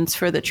visions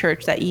for the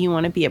church that you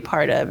want to be a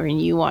part of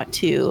and you want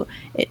to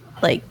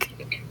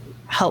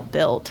help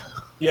build?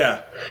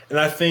 Yeah. And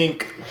I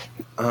think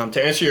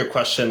to answer your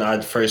question,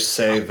 I'd first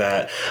say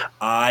that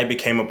I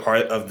became a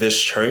part of this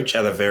church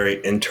at a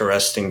very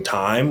interesting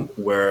time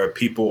where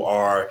people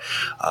are,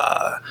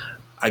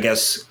 I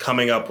guess,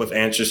 coming up with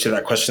answers to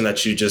that question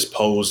that you just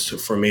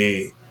posed for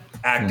me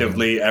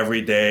actively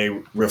every day,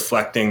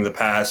 reflecting the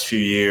past few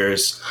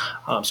years.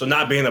 So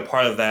not being a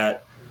part of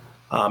that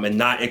and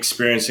not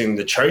experiencing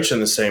the church in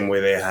the same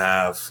way they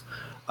have,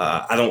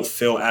 I don't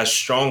feel as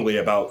strongly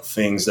about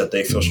things that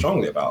they feel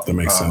strongly about. That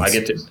makes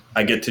sense.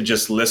 I get to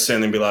just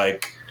listen and be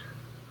like,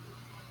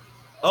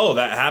 oh,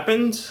 that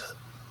happened?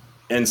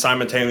 And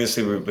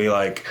simultaneously would be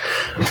like,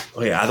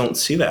 oh yeah, I don't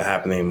see that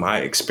happening in my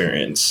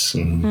experience.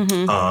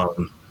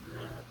 Mm-hmm.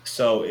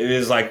 So it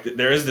is like,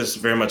 there is this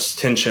very much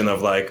tension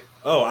of like,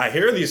 oh, I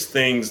hear these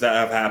things that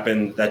have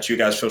happened that you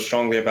guys feel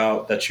strongly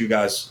about, that you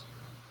guys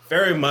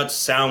very much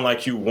sound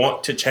like you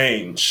want to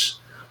change.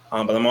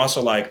 But I'm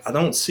also like, I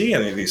don't see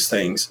any of these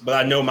things. But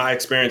I know my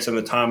experience in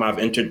the time I've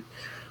entered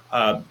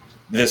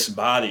this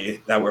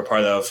body that we're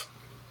part of.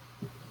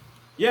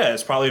 Yeah,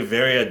 it's probably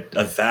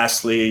a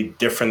vastly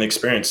different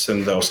experience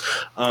than those.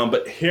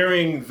 But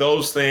hearing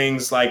those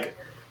things, like,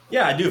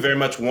 yeah, I do very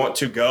much want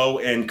to go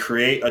and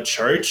create a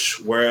church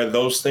where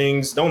those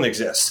things don't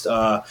exist.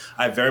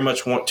 I very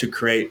much want to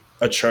create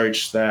a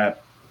church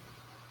that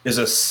is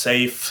a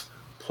safe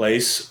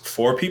place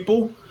for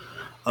people.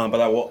 But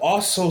I will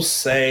also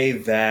say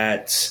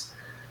that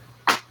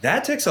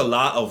takes a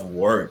lot of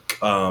work.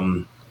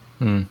 And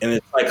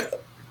it's like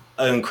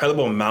an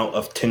incredible amount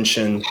of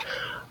tension.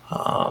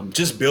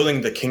 Just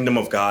building the kingdom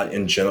of God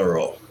in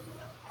general.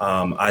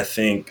 I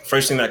think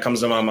first thing that comes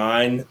to my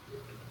mind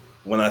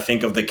when I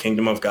think of the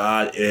kingdom of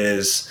God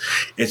is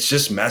it's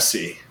just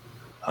messy.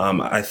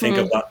 I think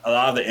a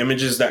lot of the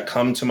images that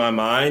come to my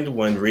mind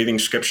when reading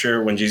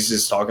scripture, when Jesus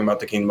is talking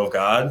about the kingdom of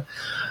God,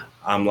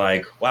 I'm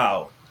like,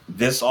 wow,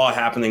 this all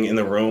happening in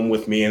the room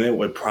with me, and it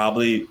would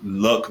probably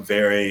look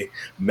very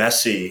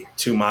messy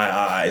to my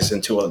eyes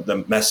and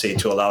messy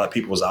to a lot of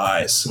people's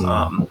eyes.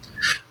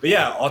 But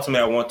yeah,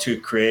 ultimately, I want to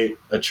create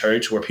a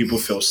church where people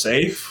feel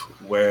safe,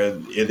 where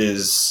it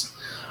is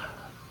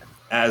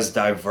as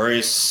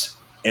diverse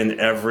in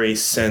every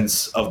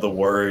sense of the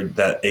word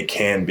that it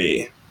can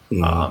be.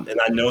 And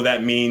I know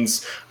that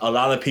means a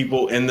lot of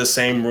people in the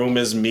same room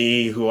as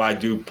me who I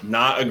do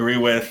not agree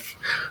with,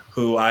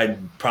 who I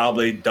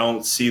probably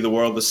don't see the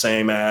world the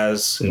same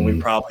as, and we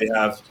probably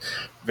have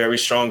very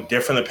strong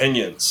different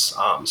opinions.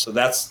 So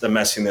that's the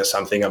messiness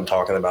I'm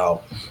talking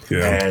about.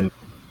 Yeah. And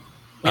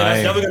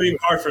that's never going to be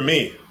hard for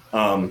me.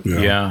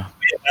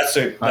 That's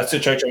the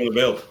church I'm going to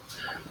build.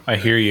 I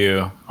hear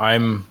you.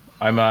 I'm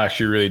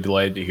actually really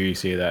delighted to hear you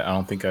say that. I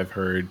don't think I've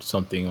heard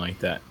something like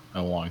that in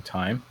a long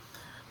time,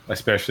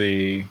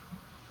 especially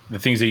the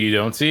things that you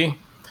don't see,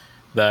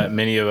 that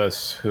many of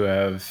us who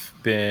have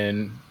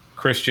been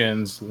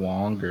Christians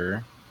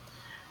longer,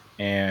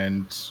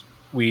 and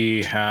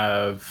we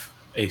have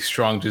a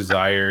strong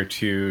desire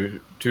to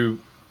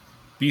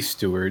be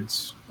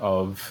stewards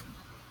of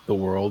the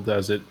world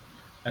as it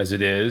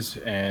is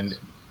and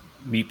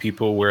meet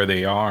people where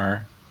they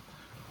are.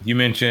 You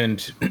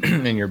mentioned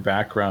in your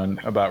background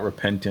about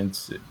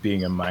repentance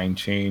being a mind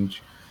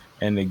change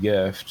and a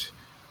gift.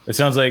 It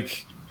sounds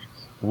like,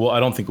 well, I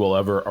don't think we'll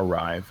ever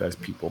arrive as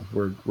people.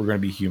 We're going to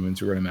be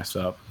humans. We're going to mess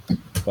up.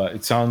 But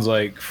it sounds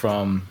like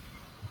from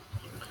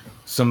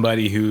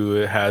somebody who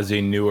has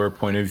a newer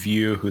point of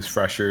view, who's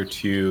fresher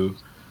to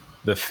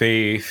the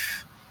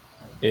faith,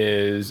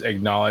 is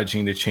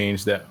acknowledging the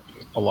change that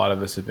a lot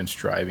of us have been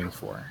striving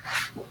for.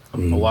 A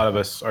lot of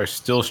us are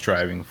still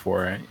striving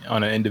for it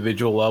on an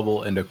individual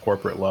level and a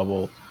corporate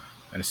level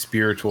and a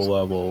spiritual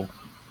level.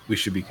 We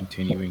should be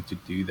continuing to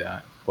do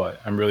that.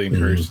 But I'm really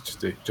encouraged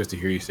just to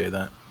hear you say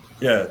that.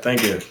 Yeah,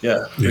 thank you.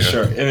 Yeah, for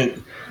sure.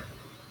 And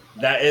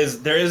there is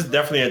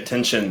definitely a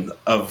tension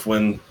of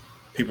when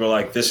people are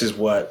like, this is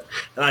what,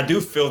 and I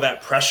do feel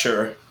that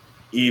pressure,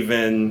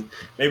 even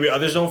maybe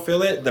others don't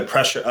feel it, the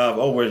pressure of,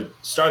 oh, we're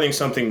starting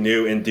something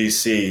new in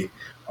DC.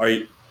 Are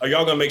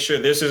y'all gonna make sure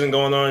this isn't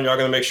going on? Y'all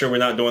gonna make sure we're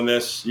not doing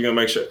this? You're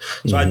gonna make sure.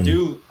 So I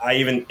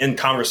even in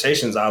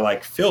conversations, I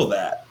like feel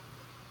that.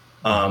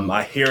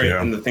 I hear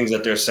it in the things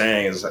that they're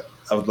saying is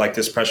I would like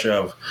this pressure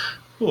of,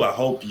 oh, I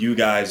hope you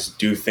guys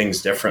do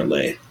things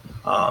differently.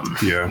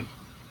 And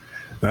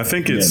I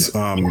think it's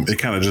it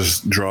kind of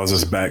just draws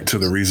us back to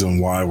the reason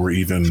why we're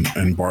even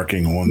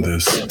embarking on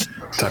this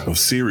type of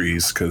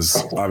series,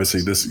 because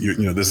obviously this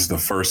this is the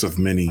first of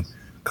many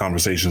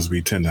conversations we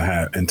intend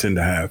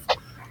to have.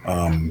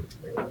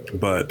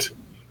 But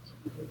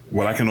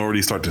what I can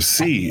already start to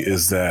see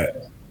is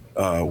that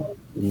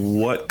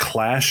what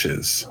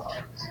clashes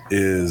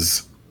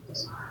is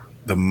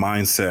the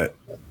mindset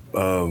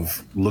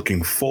of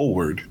looking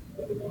forward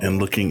and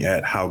looking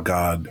at how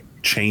God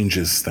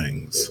changes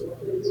things,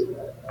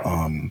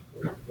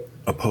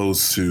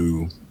 opposed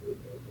to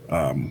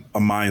a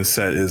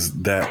mindset is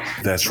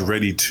that's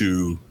ready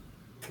to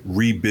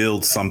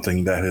rebuild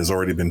something that has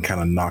already been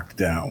kind of knocked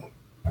down.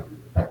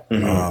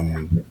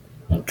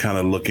 Kind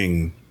of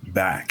looking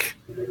back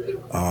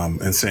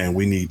and saying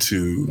we need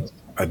to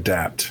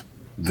adapt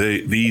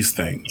these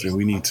things and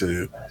we need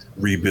to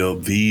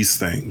rebuild these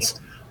things,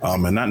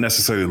 and not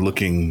necessarily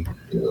looking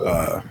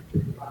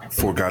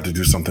for God to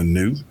do something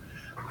new.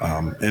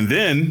 And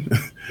then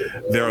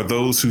there are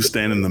those who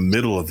stand in the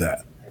middle of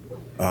that,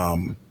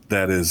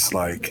 that is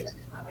like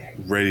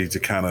ready to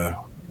kind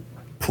of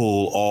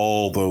pull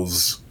all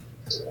those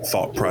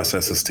thought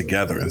processes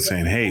together and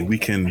saying, hey, we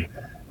can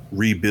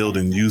rebuild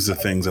and use the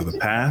things of the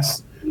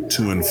past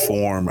to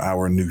inform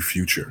our new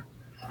future,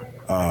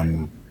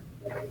 at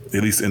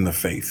least in the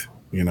faith,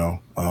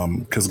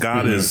 because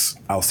God is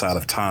outside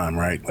of time,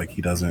 right? Like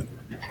he doesn't,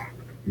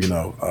 he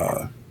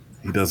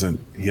has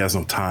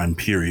no time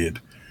period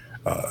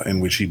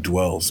in which he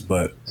dwells.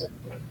 But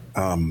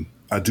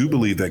I do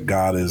believe that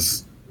God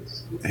is,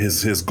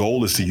 his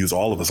goal is to use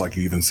all of us, like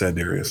you even said,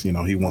 Darius.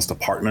 He wants to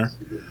partner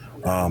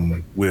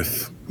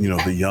with,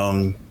 the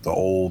young, the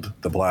old,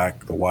 the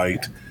black, the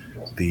white,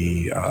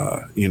 the,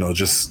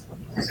 just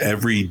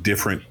every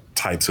different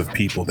types of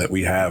people that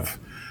we have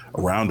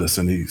around us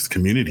in these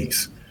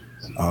communities.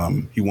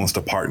 He wants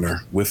to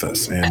partner with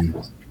us. And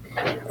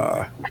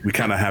we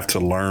kind of have to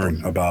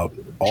learn about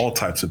all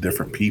types of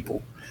different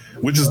people,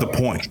 which is the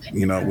point,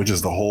 which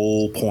is the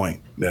whole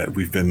point that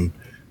we've been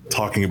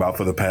talking about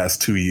for the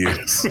past 2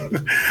 years,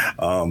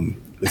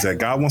 is that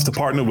God wants to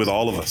partner with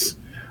all of us,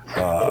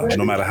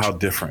 no matter how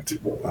different.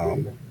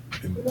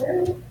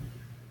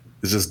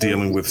 It's just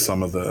dealing with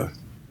some of the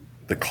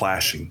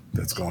clashing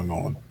that's going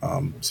on.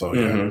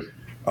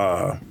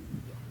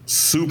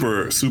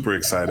 Super, super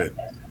excited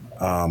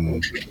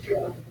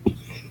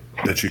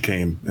that you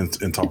came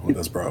and talked with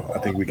us, bro. I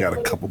think we got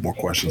a couple more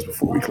questions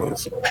before we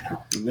close.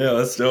 Yeah,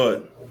 let's do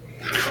it.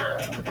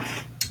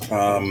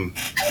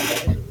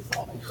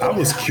 I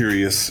was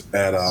curious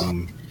at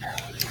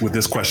with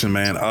this question,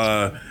 man.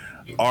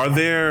 Are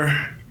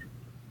there?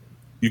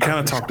 You kind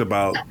of talked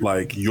about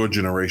like your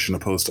generation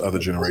opposed to other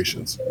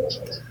generations,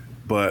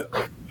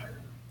 but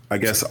I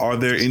guess are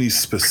there any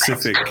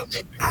specific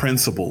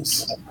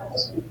principles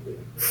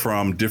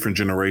from different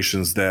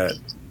generations that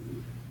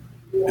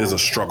is a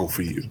struggle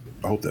for you?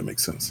 I hope that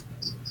makes sense.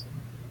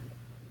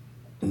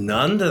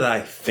 None that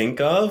I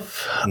think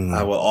of.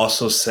 I will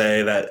also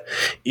say that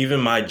even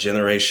my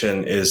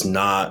generation is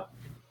not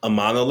a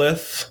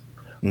monolith.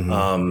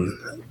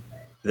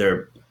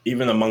 There,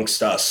 even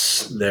amongst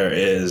us, there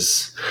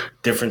is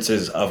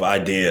differences of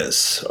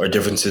ideas or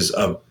differences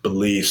of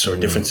beliefs or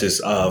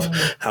differences of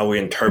how we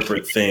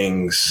interpret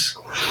things.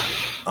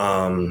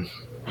 I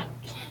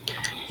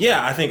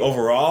think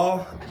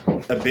overall,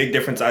 a big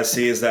difference I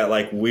see is that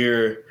like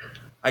we're,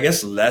 I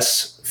guess,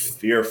 less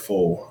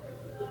fearful.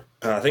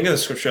 I think in the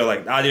scripture,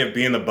 like the idea of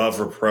being above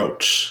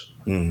reproach.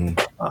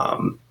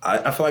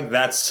 I feel like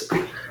that's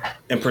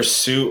in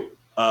pursuit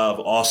of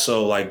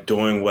also like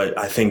doing what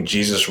I think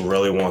Jesus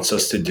really wants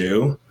us to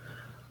do.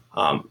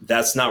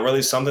 That's not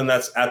really something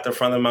that's at the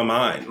front of my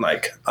mind.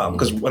 Like,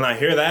 because when I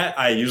hear that,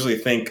 I usually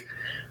think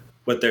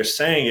what they're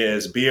saying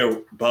is be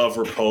above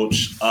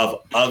reproach of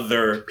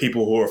other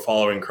people who are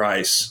following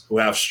Christ, who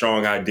have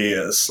strong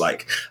ideas.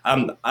 Like,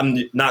 I'm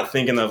not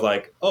thinking of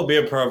like, oh, be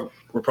above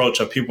reproach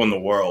of people in the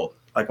world.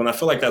 Like when I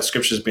feel like that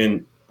scripture is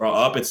being brought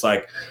up, it's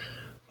like,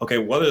 okay,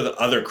 what are the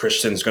other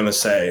Christians going to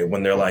say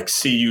when they're like,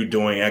 see you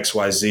doing X,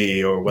 Y,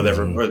 Z or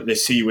whatever, or they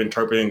see you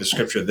interpreting the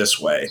scripture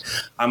this way?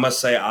 I must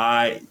say,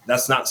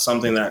 that's not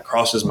something that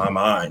crosses my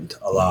mind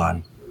a lot.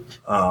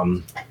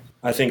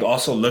 I think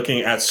also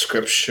looking at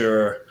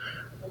scripture,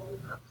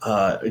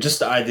 just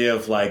the idea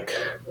of like,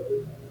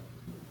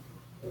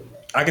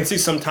 I can see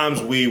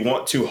sometimes we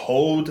want to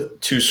hold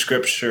to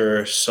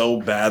scripture so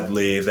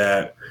badly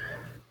that,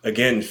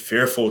 again,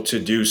 fearful to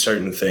do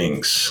certain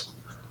things.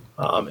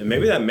 And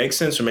maybe that makes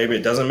sense or maybe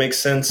it doesn't make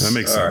sense. That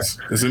makes sense.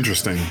 It's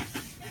interesting.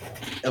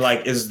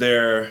 like, is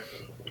there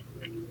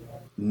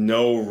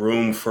no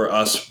room for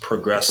us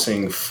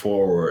progressing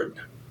forward?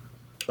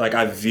 Like,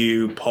 I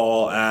view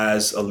Paul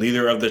as a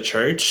leader of the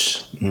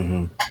church,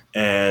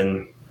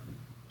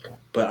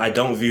 but I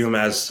don't view him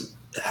as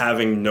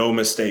having no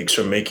mistakes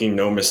or making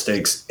no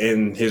mistakes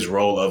in his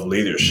role of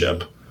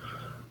leadership.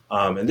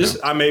 And this,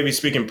 I may be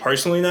speaking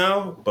personally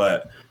now,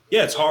 but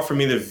yeah, it's hard for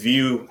me to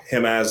view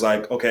him as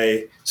like,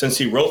 okay, since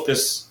he wrote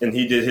this and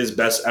he did his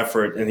best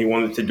effort and he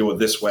wanted to do it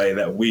this way,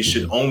 that we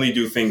should only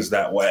do things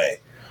that way.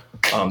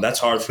 That's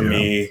hard for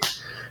me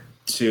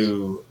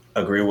to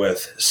agree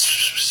with,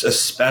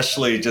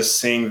 especially just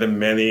seeing the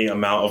many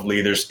amount of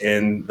leaders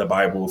in the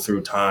Bible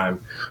through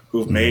time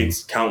who've made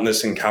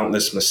countless and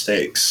countless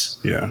mistakes.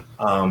 Yeah.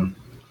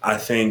 I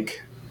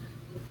think,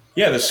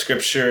 the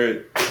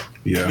scripture,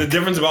 the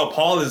difference about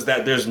Paul is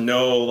that there's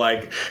no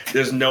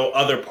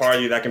other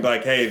party that can be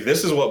like, hey,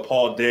 this is what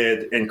Paul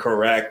did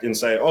incorrect, and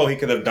say, oh, he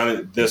could have done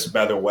it this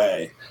better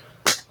way.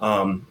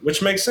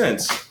 Which makes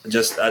sense.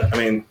 Just, I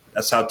mean,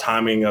 that's how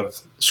timing of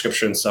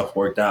scripture and stuff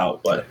worked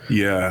out. But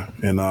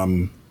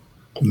and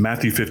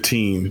Matthew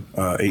 15,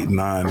 8 and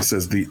 9, it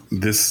says,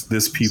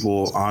 these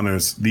people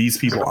honors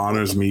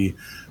me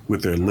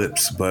with their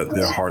lips, but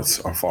their hearts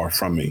are far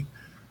from me.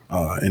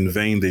 In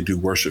vain they do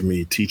worship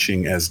me,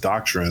 teaching as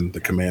doctrine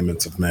the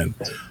commandments of men.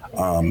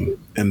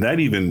 And that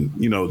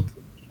even,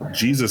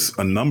 Jesus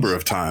a number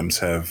of times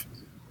have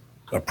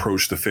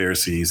approached the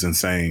Pharisees and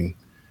saying,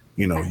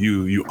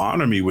 you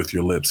honor me with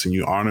your lips and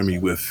you honor me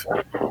with,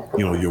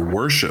 your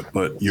worship,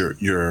 but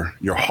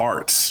your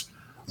hearts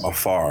are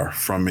far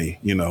from me,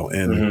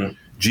 and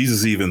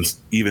Jesus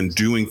even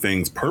doing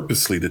things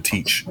purposely to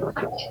teach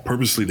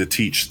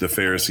the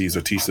Pharisees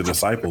or teach the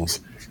disciples,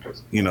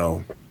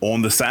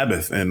 on the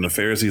Sabbath. And the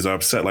Pharisees are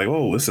upset, like,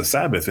 oh, it's a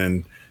Sabbath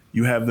and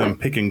you have them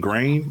picking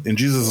grain. And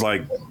Jesus is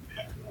like,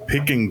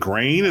 picking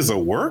grain is a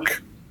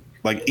work?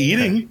 Like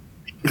eating?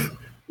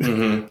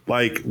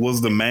 Like,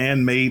 was the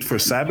man made for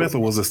Sabbath or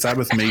was the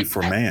Sabbath made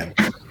for man?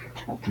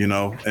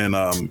 And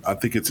I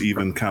think it's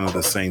even kind of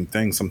the same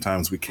thing.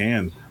 Sometimes we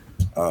can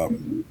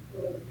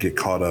get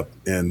caught up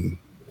in,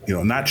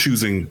 not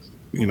choosing,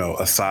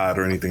 a side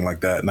or anything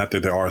like that. Not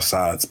that there are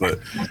sides, but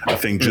I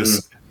think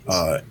just,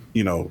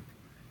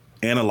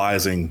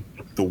 analyzing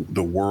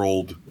the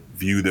world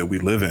view that we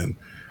live in,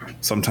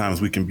 sometimes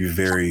we can be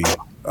very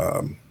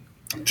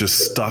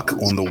just stuck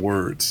on the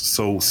words,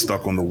 so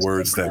stuck on the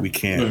words that we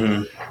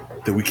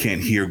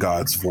can't hear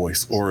God's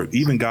voice or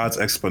even God's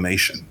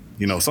explanation.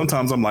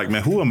 Sometimes I'm like,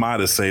 man, who am I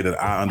to say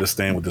that I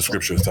understand what the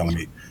scripture is telling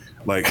me?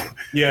 Like,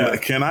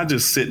 can I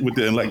just sit with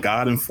it and let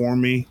God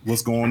inform me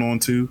what's going on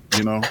too?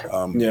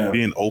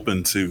 Being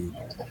open to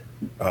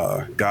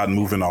God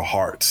moving our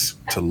hearts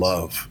to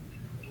love,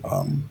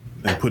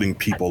 and putting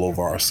people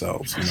over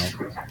ourselves,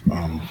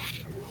 bro.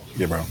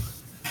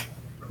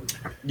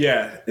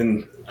 Yeah.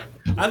 And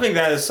I think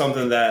that is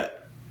something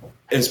that,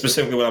 and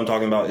specifically what I'm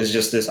talking about is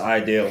just this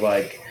idea of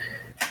like,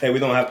 hey, we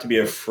don't have to be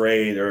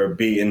afraid or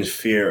be in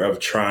fear of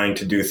trying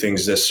to do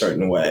things this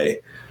certain way,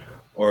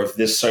 or if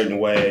this certain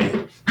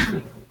way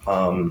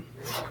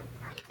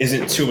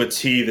isn't to a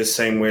T the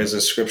same way as the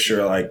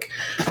scripture. Like,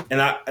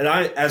 and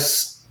I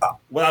as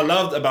what I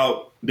loved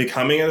about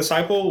becoming a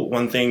disciple,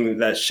 one thing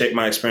that shaped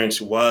my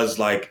experience was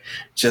like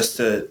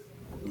just a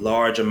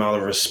large amount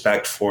of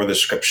respect for the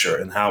scripture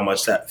and how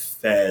much that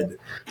fed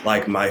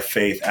like my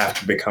faith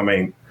after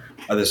becoming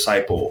a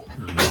disciple.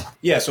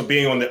 Yeah, so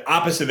being on the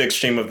opposite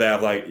extreme of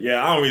that, like, I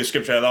don't read the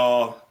scripture at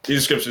all.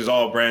 These scriptures are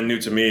all brand new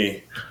to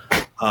me.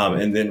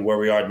 And then where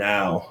we are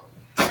now,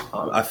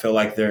 I feel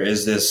like there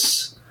is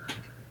this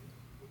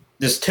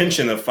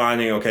tension of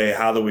finding, okay,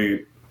 how do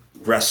we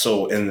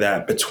wrestle in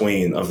that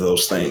between of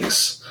those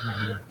things?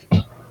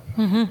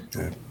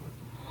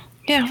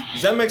 Yeah.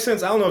 Does that make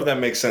sense? I don't know if that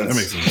makes sense. That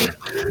makes sense.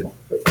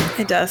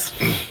 It does.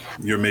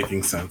 You're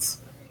making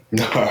sense.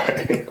 All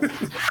right.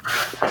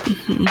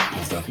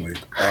 Most definitely.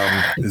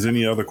 Is there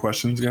any other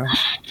questions, guys?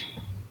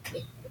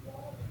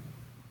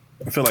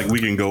 I feel like we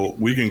can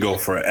go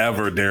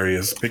forever,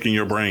 Darius, picking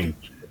your brain.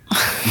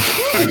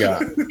 What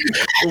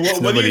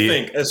do you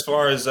think as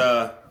far as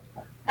I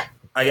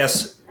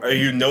guess, are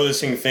you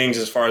noticing things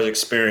as far as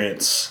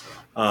experience?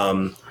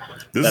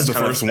 This is the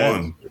first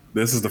one.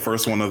 This is the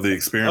first one of the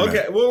experiment.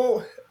 Okay.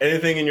 Well,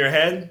 anything in your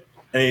head?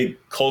 Any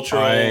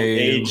cultural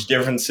age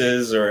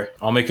differences? Or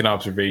I'll make an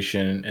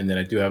observation, and then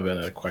I do have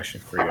another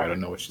question for you. I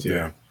don't know which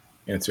to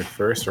answer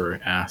first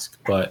or ask,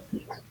 but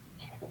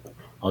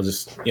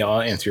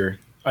I'll answer.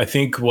 I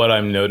think what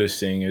I'm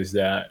noticing is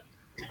that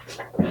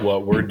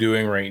what we're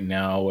doing right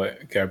now,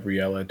 what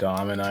Gabriella,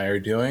 Dom, and I are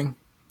doing,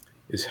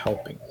 is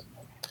helping.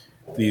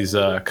 These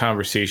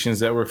conversations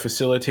that we're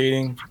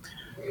facilitating,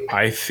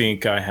 I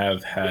think I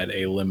have had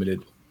a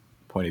limited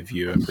point of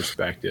view and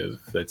perspective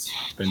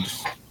that's been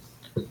just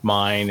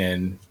mine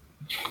and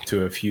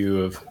to a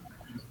few of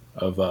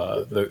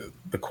the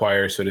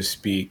choir, so to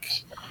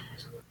speak.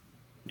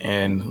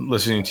 And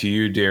listening to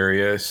you,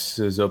 Darius,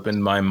 has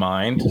opened my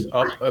mind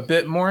up a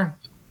bit more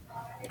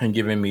and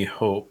given me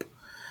hope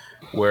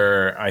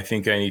where I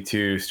think I need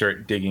to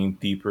start digging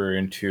deeper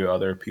into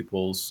other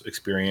people's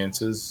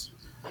experiences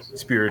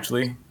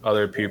spiritually,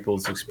 other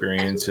people's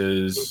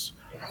experiences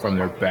from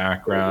their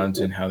backgrounds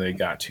and how they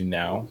got to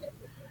now.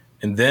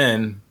 And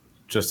then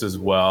just as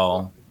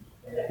well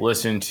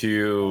listen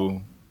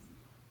to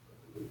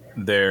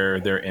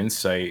their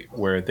insight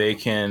where they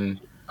can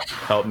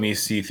help me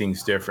see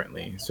things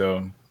differently.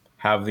 So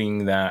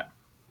having that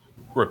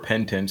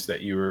repentance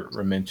that you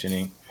were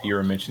mentioning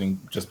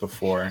just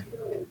before,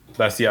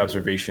 that's the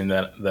observation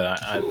that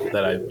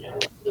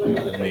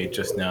I made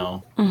just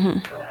now.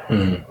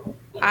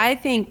 I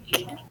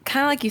think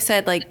kind of like you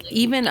said, like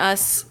even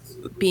us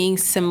being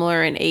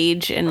similar in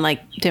age and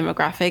like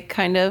demographic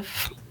kind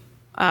of.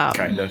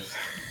 Kind of.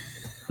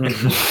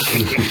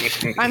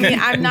 I mean,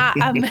 I'm not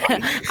a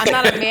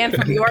man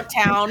from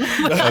Yorktown.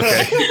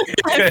 Okay.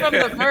 I'm from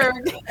the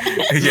Berg.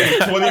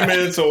 Yeah. 20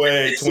 minutes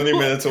away. 20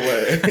 minutes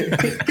away.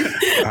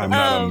 I'm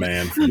not a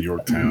man from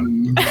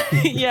Yorktown.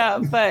 Yeah,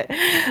 but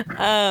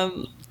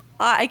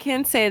I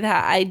can say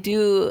that I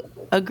do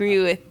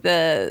agree with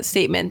the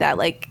statement that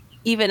like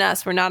even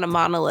us, we're not a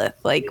monolith.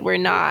 Like we're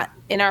not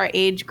in our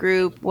age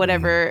group,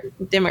 whatever.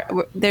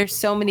 There's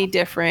so many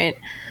different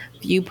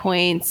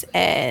viewpoints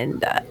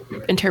and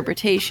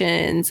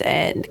interpretations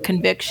and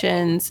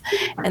convictions,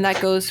 and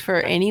that goes for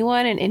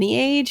anyone in any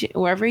age,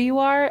 wherever you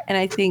are. And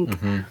I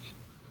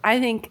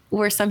think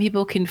where some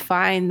people can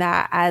find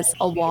that as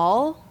a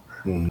wall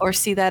or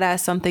see that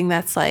as something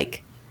that's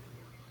like,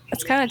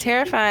 it's kind of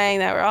terrifying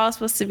that we're all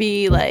supposed to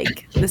be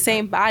like the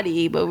same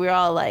body, but we're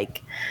all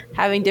like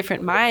having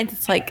different minds.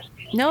 It's like,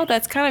 no,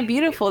 that's kind of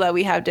beautiful that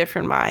we have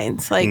different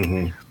minds. Like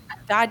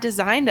God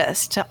designed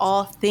us to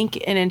all think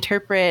and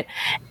interpret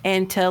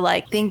and to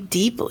like think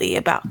deeply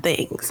about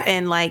things,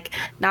 and like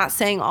not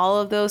saying all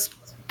of those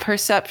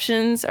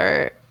perceptions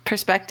or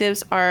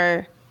perspectives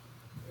are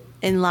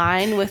in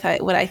line with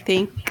what I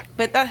think,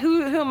 but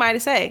who am I to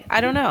say? I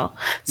don't know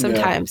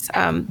sometimes.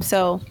 Yeah.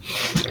 So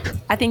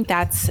I think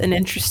that's an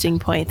interesting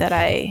point that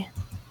I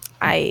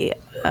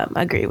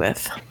agree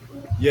with.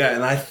 Yeah,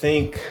 and I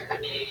think,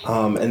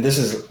 and this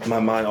is, my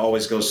mind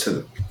always goes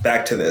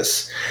back to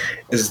this,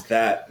 is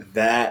that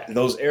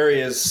those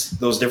areas,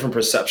 those different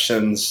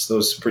perceptions,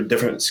 those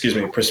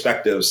different,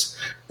 perspectives,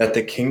 that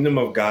the kingdom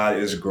of God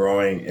is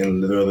growing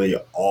in literally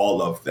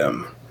all of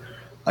them.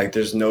 Like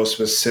there's no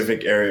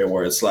specific area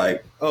where it's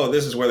like, oh,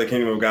 this is where the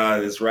kingdom of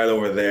God is right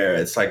over there.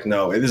 It's like,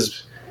 no, it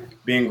is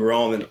being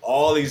grown in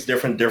all these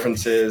different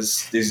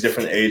differences, these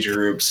different age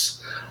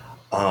groups.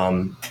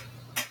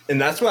 And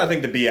that's what I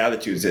think the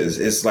Beatitudes is.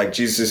 It's like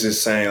Jesus is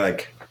saying,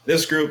 like,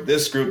 this group,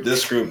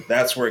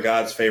 that's where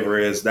God's favor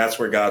is. That's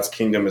where God's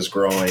kingdom is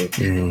growing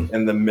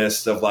in the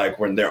midst of like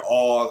when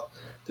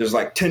there's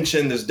like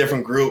tension, there's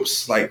different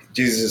groups. Like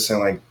Jesus is saying,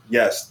 like,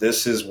 yes,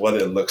 this is what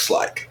it looks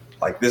like.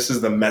 Like, this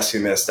is the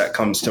messiness that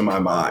comes to my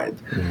mind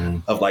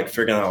of like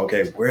figuring out,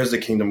 okay, where's the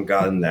kingdom of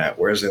God in that?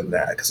 Where's it in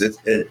that? Because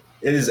it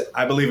is,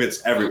 I believe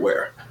it's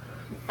everywhere.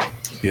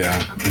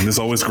 Yeah, and it's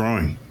always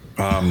growing.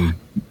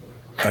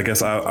 I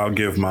guess I'll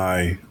give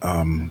my,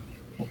 from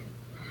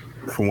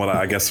what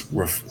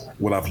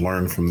what I've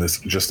learned from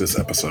this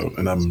episode,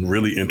 and I'm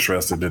really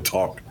interested to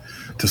talk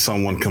to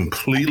someone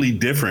completely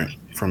different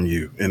from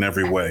you in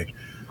every way.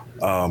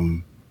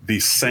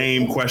 These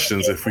same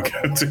questions, if we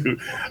go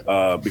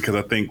to, because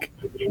I think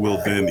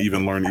we'll then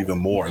even learn even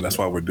more, and that's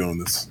why we're doing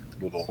this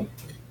little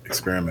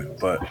experiment.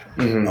 But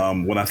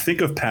when I think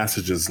of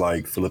passages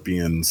like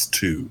Philippians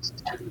 2,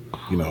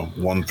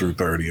 1 through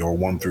 30 or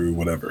 1 through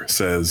whatever, it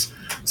says,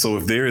 so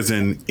if there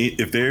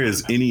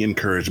is any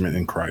encouragement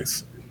in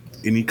Christ,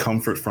 any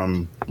comfort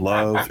from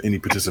love, any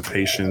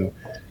participation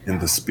in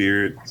the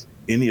Spirit,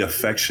 any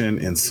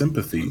affection and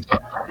sympathy,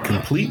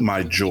 complete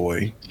my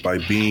joy by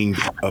being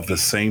of the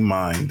same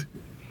mind,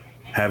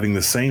 having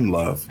the same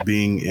love,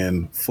 being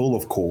in full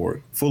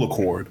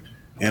accord,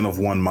 and of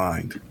one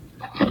mind.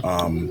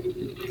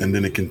 And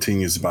then it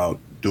continues about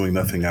doing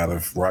nothing out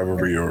of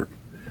rivalry or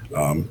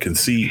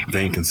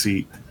vain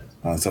conceit,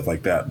 stuff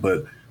like that.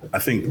 But I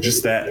think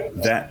just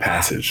that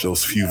passage,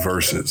 those few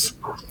verses,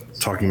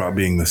 talking about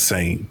being the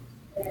same.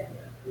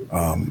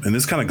 And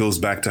this kind of goes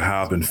back to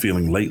how I've been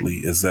feeling lately,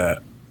 is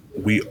that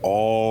we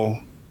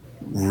all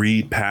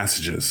read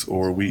passages,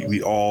 or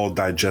we all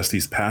digest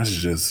these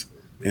passages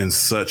in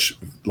such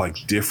like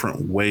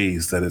different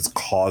ways that it's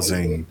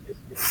causing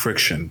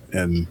friction.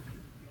 And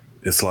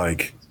it's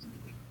like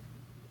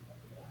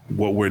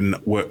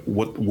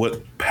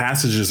what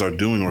passages are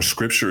doing, or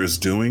scripture is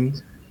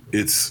doing,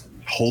 it's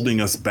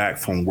holding us back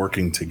from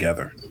working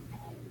together,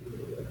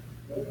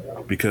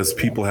 because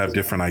people have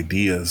different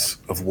ideas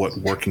of what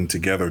working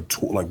together,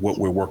 like what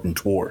we're working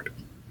toward.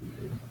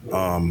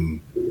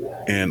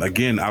 And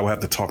again, I would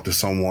have to talk to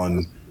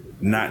someone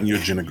not in your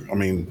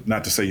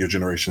not to say your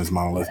generation is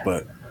monolith,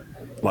 but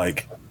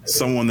like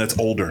someone that's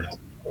older,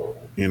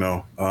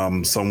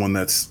 someone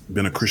that's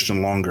been a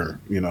Christian longer,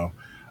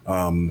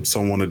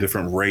 someone a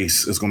different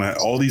race is going to,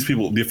 all these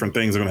people, different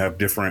things are going to have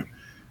different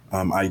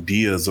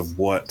ideas of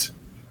what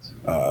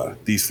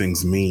these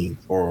things mean,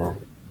 or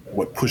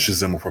what pushes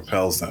them or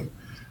propels them.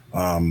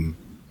 And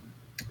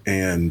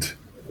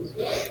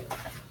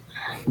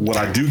what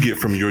I do get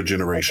from your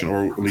generation,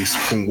 or at least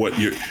from what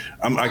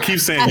I keep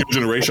saying your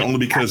generation only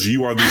because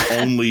you are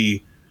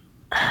really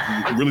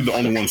the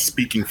only one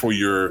speaking for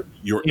your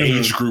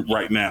age group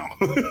right now.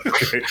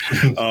 Okay.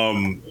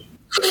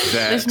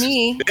 There's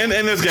me. And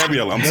there's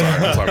Gabriella. I'm sorry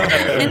about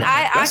that.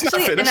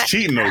 And That's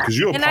cheating though, because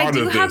you're a part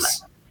of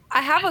this.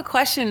 I have a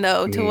question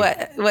though to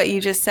what you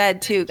just said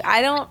too.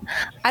 I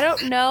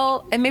don't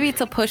know, and maybe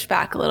it's a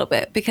pushback a little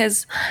bit,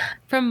 because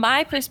from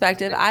my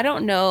perspective, I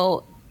don't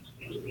know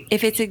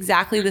if it's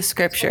exactly the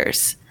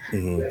scriptures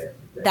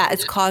that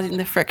is causing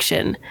the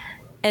friction.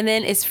 And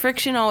then is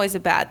friction always a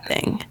bad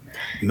thing?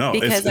 No,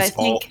 because it's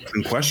all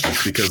in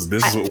questions, because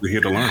this is what we're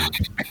here to learn.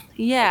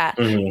 Yeah,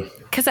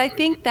 because I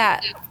think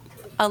that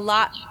a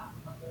lot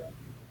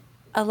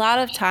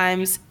of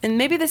times, and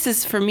maybe this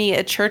is for me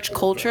a church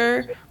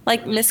culture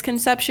like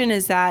misconception,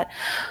 is that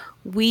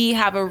we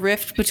have a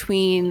rift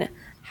between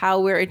how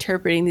we're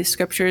interpreting these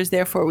scriptures,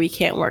 therefore we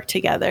can't work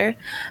together.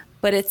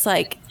 But it's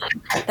like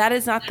that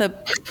is not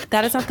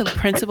the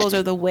principles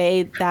or the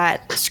way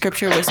that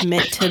scripture was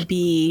meant to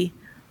be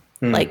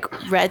like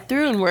read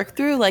through and worked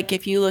through. Like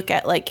if you look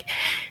at like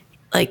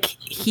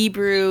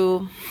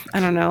Hebrew, I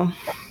don't know.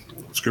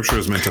 Scripture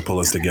is meant to pull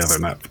us together,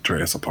 not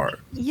tear us apart.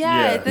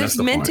 Yeah, there's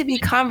meant to be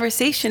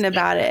conversation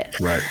about it.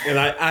 Right. And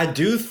I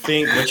do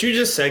think what you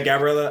just said,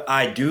 Gabriella,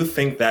 I do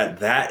think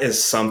that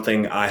is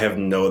something I have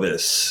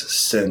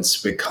noticed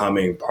since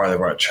becoming part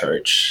of our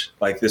church.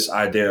 Like this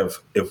idea of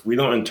if we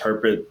don't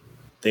interpret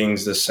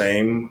things the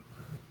same,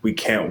 we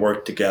can't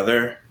work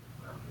together.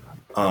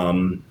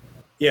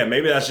 Yeah,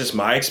 maybe that's just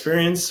my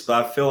experience,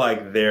 but I feel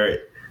like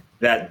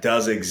that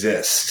does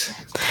exist.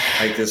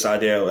 Like this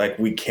idea, like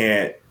we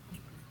can't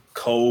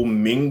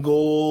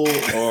co-mingle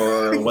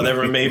or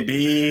whatever it may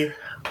be.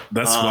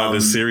 That's why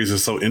this series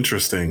is so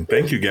interesting.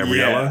 Thank you,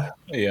 Gabriella.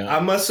 Yeah. I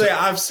must say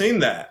I've seen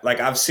that.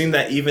 Like I've seen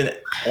that even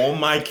on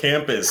my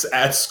campus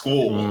at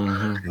school.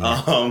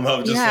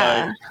 Of just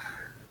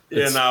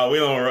like, we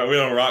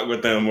don't rock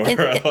with them. Or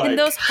and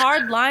those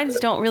hard lines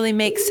don't really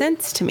make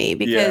sense to me,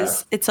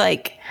 because it's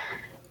like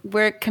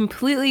we're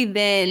completely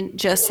then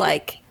just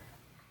like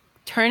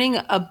turning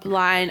a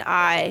blind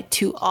eye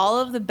to all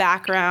of the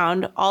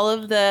background, all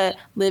of the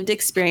lived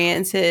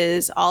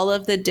experiences, all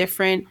of the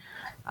different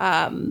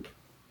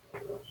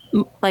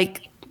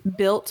like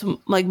built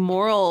like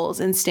morals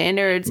and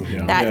standards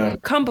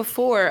that come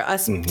before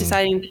us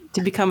deciding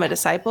to become a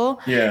disciple.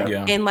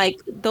 And like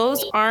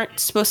those aren't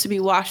supposed to be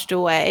washed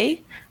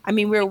away. I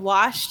mean, we're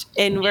washed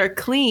and we're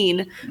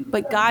clean,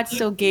 but God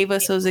still gave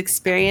us those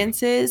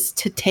experiences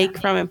to take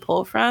from and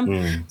pull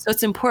from. So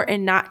it's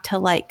important not to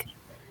like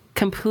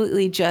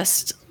completely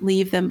just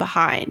leave them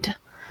behind.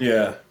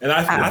 Yeah. And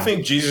I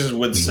think Jesus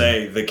would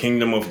say the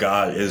kingdom of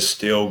God is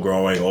still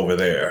growing over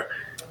there.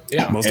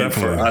 Yeah, most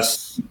definitely. For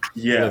us,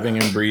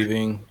 living and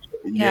breathing.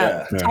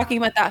 Yeah. Talking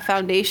about that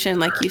foundation,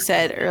 like you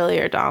said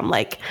earlier, Dom,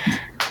 like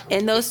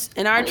in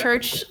our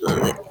church,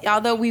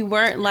 although we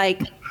weren't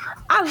like,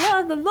 I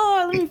love the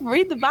Lord, let me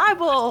read the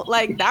Bible.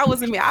 Like that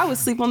wasn't me. I would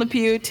sleep on the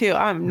pew too.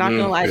 I'm not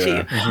going to lie to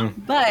you.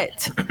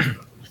 But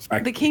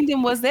the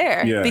kingdom was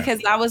there because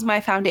that was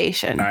my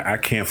foundation. I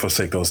can't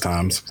forsake those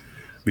times,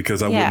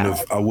 because I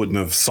wouldn't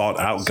have sought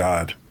out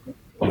God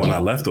when I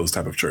left those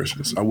type of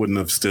churches. I wouldn't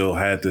have still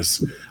had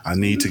this, I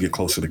need to get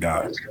closer to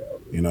God,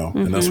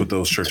 and that's what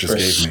those churches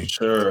gave me.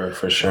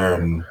 For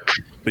sure.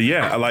 But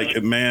yeah, I like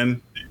it,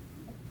 man.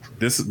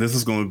 This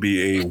is going to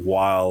be a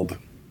wild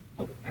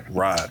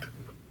ride.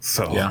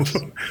 So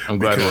I'm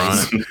glad we're on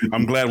it.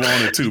 I'm glad we're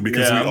on it too,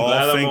 because we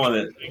all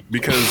think,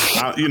 because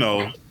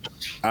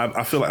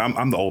I feel like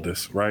I'm the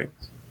oldest, right?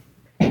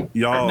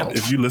 Y'all,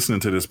 if you're listening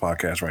to this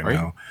podcast right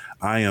now,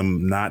 I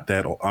am not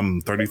that old.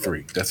 I'm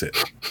 33. That's it.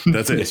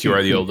 Yes, you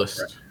are the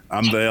oldest.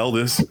 I'm the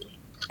eldest.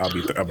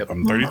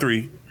 I'm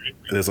 33.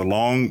 There's a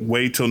long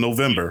way till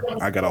November.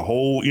 I got a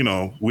whole,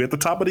 we're at the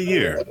top of the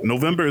year.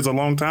 November is a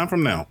long time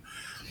from now.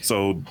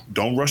 So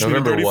don't rush me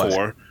to 34.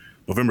 What?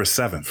 November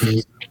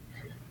 7th.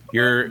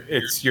 You're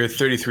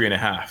 33 and a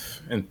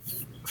half. And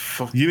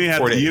you didn't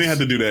have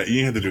to do that.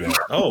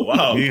 Oh,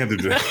 wow. You didn't have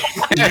to do that.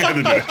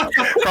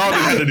 Carl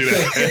didn't have to do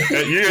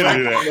that. You didn't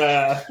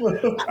have to do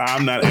that.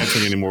 I'm not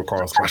answering any more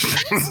Carl's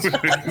questions.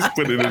 Just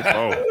put it in his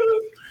phone.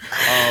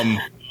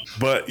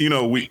 But,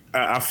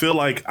 I feel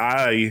like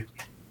I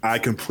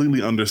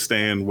completely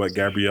understand what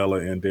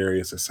Gabriella and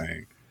Darius are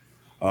saying.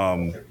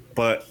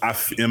 But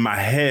in my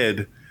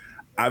head,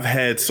 I've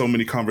had so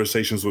many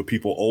conversations with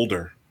people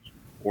older,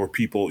 or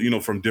people,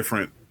 from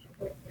different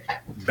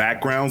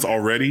backgrounds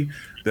already,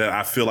 that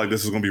I feel like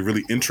this is going to be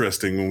really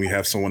interesting when we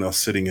have someone else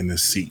sitting in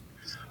this seat.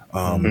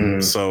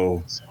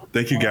 So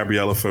thank you,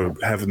 Gabriella, for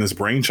having this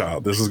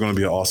brainchild. This is going to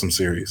be an awesome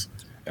series.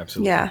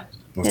 Absolutely. Yeah.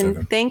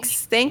 And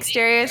thanks,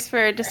 Darius,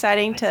 for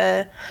deciding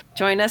to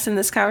join us in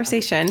this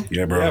conversation.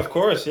 Yeah, bro. Yeah, of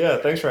course. Yeah,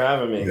 thanks for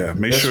having me. Yeah,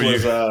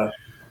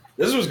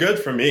 this was good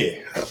for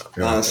me,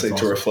 honestly,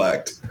 to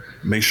reflect.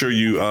 Make sure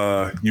you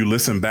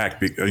listen back,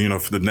 for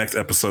the next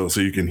episode, so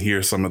you can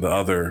hear some of the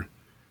other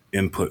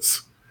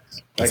inputs.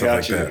 I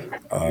stuff got you.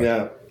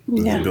 Yeah.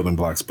 The building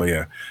blocks. But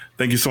yeah,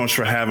 thank you so much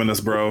for having us,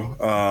 bro,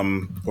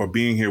 or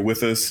being here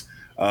with us.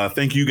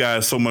 Thank you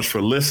guys so much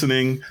for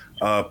listening.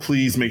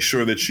 Please make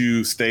sure that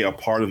you stay a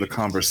part of the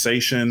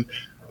conversation.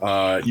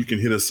 You can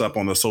hit us up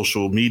on the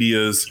social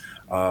medias,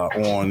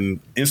 on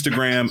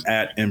Instagram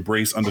at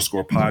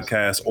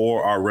embrace_podcast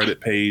or our Reddit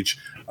page.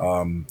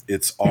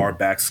 It's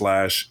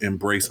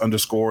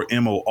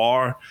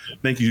r/embrace_MOR.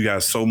 Thank you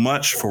guys so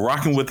much for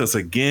rocking with us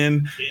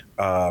again.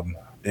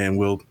 And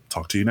we'll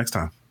talk to you next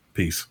time.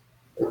 Peace.